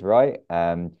pitches, right?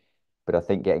 But I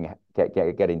think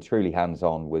getting truly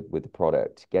hands-on with the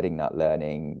product, getting that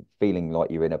learning, feeling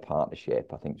like you're in a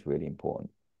partnership, I think is really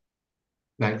important.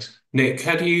 Thanks. Nick,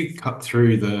 how do you cut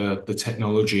through the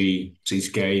technology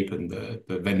seascape and the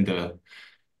vendor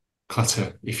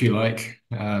clutter, if you like,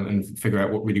 and figure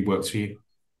out what really works for you?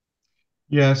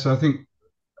 Yeah, so I think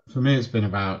for me, it's been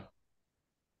about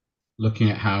looking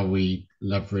at how we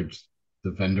leverage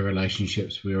the vendor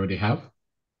relationships we already have,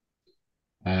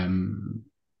 um,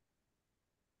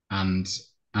 and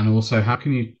also how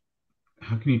can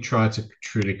you try to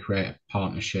truly create a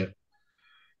partnership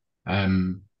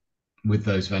um, with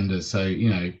those vendors? So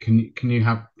can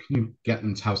you get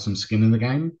them to have some skin in the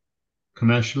game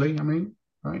commercially? I mean,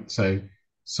 right? So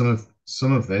some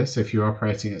of this, if you're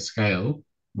operating at scale,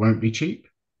 won't be cheap,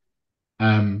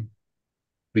 um,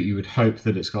 but you would hope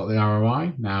that it's got the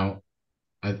ROI. Now,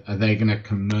 are they going to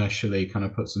commercially kind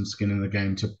of put some skin in the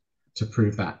game to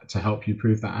prove that, to help you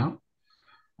prove that out?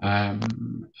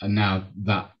 And now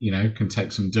that can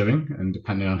take some doing, and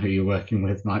depending on who you're working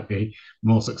with, might be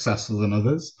more successful than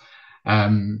others.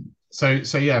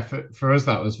 So yeah, for us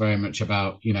that was very much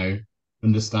about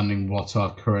understanding what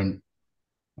our current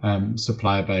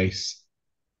supplier base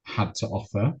had to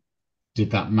offer.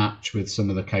 Did that match with some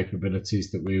of the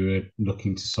capabilities that we were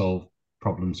looking to solve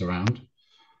problems around?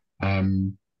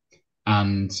 Um,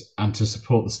 and to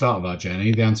support the start of our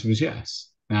journey, the answer was yes.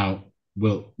 Now,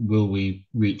 will we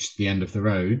reach the end of the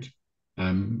road?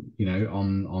 On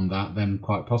that, then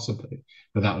quite possibly,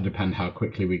 but that will depend how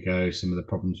quickly we go. Some of the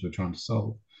problems we're trying to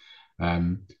solve.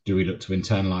 Do we look to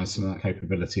internalize some of that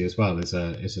capability as well? Is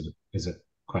a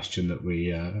question that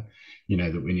we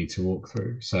need to walk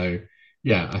through. So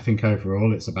yeah, I think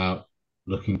overall it's about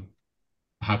looking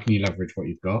how can you leverage what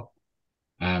you've got,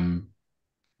 um,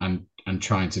 and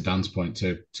trying to Dan's point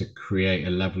to create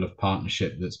a level of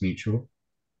partnership that's mutual.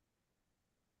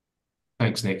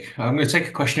 Thanks, Nick. I'm going to take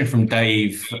a question from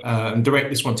Dave and direct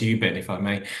this one to you, Ben, if I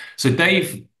may. So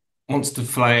Dave wants to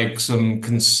flag some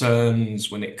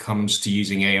concerns when it comes to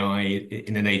using AI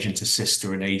in an agent assist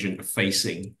or an agent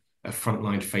facing a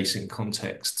frontline facing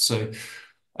context. So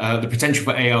the potential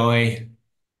for AI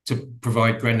to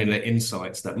provide granular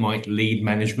insights that might lead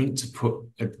management to put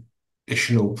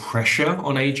additional pressure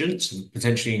on agents and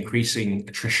potentially increasing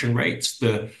attrition rates,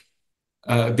 the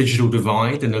digital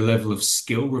divide and the level of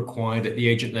skill required at the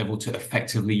agent level to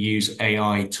effectively use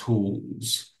AI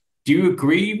tools. Do you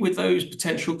agree with those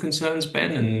potential concerns,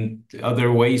 Ben? And are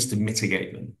there ways to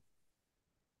mitigate them?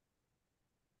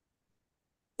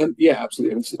 Yeah,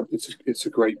 absolutely. It's a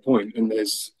great point, and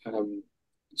there's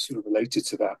sort of related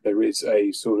to that. There is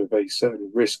a sort of a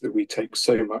certain risk that we take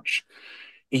so much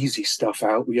easy stuff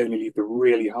out. We only leave the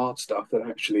really hard stuff that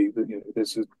actually,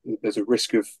 there's a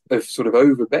risk of sort of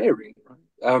overbearing.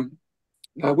 Right?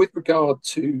 Now, with regard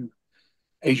to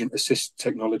agent assist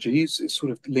technologies, it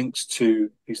sort of links to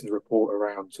a piece in the report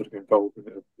around sort of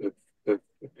involvement of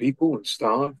people and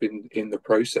staff in the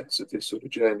process of this sort of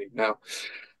journey. Now,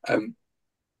 um,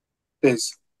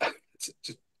 there's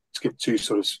to get too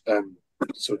sort of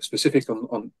specific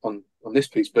on this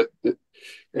piece, but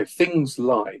things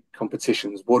like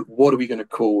competitions, what are we going to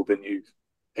call the new,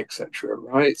 etc.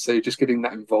 Right? So just getting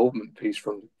that involvement piece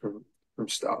from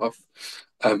staff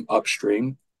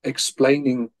upstream,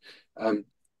 explaining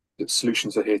that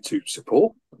solutions are here to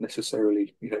support, not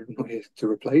necessarily, not here to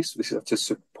replace. This is to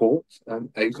support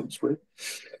agents with.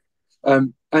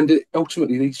 And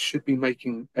ultimately, these should be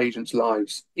making agents'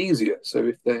 lives easier. So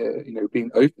if they're,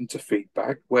 being open to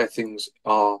feedback where things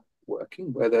are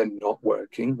working, where they're not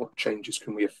working, what changes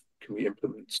can we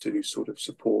implement to sort of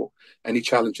support any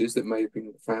challenges that may have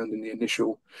been found in the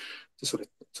initial, to sort of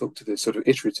talk to the sort of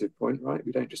iterative point, right?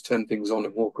 We don't just turn things on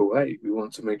and walk away. We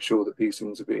want to make sure that these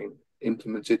things are being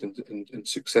implemented and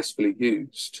successfully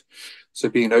used. So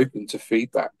being open to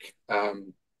feedback.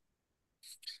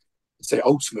 So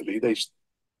ultimately,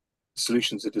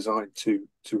 solutions are designed to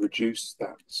reduce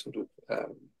that sort of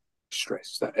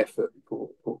stress, that effort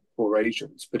for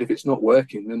agents. But if it's not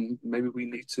working, then maybe we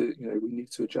need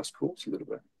to adjust course a little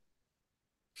bit.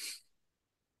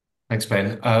 Thanks,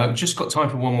 Ben. Just got time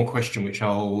for one more question, which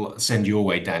I'll send your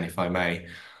way, Dan, if I may.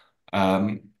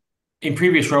 In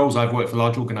previous roles, I've worked for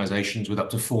large organizations with up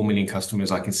to 4 million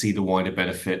customers. I can see the wider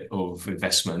benefit of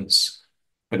investments.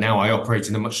 But now I operate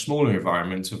in a much smaller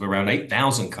environment of around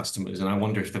 8,000 customers, and I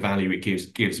wonder if the value it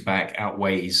gives back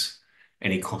outweighs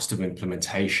any cost of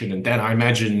implementation. And Dan, I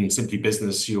imagine Simply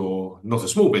Business, you're not a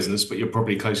small business, but you're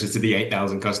probably closer to the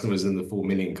 8,000 customers than the 4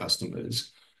 million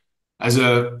customers. As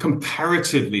a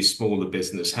comparatively smaller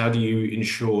business, how do you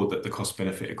ensure that the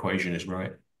cost-benefit equation is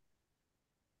right?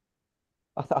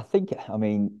 I think, I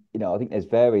mean, I think there's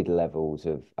varied levels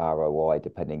of ROI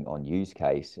depending on use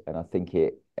case. And I think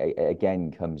it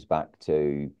again comes back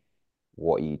to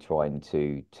what are you trying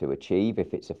to achieve.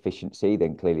 If it's efficiency,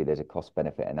 then clearly there's a cost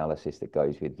benefit analysis that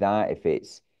goes with that. If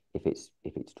it's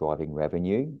driving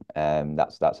revenue,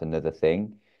 that's another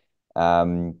thing.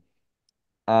 And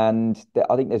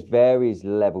I think there's various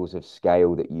levels of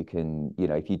scale that you can,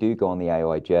 if you do go on the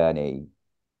AI journey,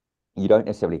 you don't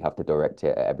necessarily have to direct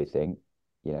it at everything.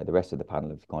 The rest of the panel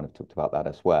have kind of talked about that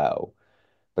as well.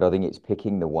 But I think it's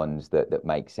picking the ones that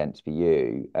make sense for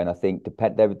you. And I think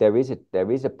there is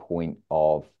a point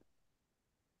of,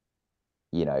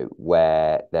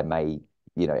 where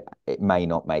it may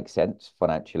not make sense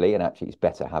financially, and actually it's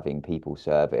better having people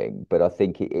serving. But I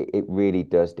think it really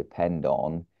does depend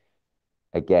on,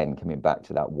 again, coming back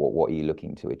to that, what are you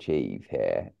looking to achieve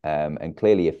here? And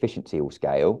clearly efficiency will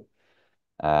scale.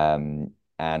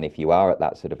 And if you are at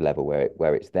that sort of level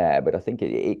where it's there, but I think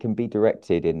it can be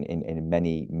directed in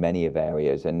many of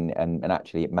areas, and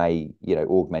actually it may,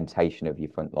 augmentation of your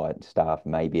frontline staff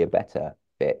may be a better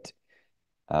fit.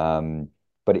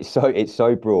 But it's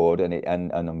so broad,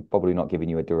 and I'm probably not giving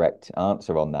you a direct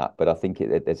answer on that, but I think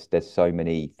there's so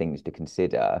many things to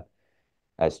consider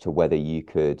as to whether you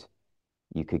could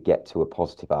get to a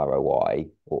positive ROI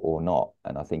or not.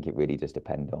 And I think it really does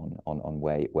depend on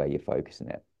where you're focusing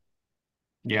it.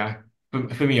 Yeah.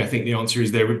 For me, I think the answer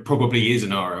is there probably is an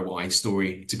ROI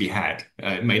story to be had.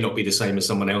 It may not be the same as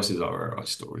someone else's ROI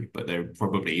story, but there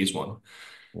probably is one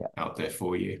out there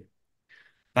for you.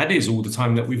 That is all the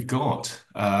time that we've got.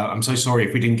 I'm so sorry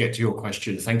if we didn't get to your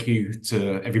question. Thank you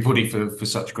to everybody for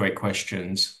such great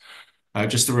questions.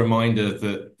 Just a reminder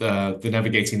that the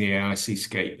Navigating the AI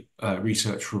Seascape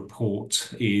research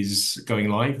report is going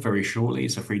live very shortly.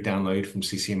 It's a free download from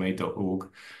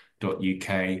ccma.org.uk.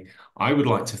 I would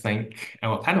like to thank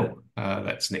our panel.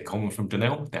 That's Nick Coleman from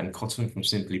Donnell, Dan Cotton from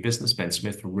Simply Business, Ben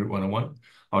Smith from Route 101.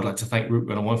 I would like to thank Route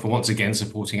 101 for once again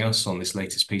supporting us on this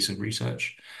latest piece of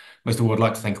research. Most of all, I'd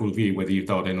like to thank all of you, whether you've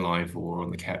dialed in live or on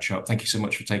the catch-up. Thank you so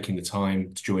much for taking the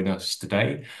time to join us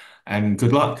today. And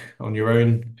good luck on your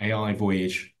own AI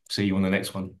voyage. See you on the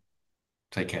next one.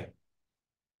 Take care.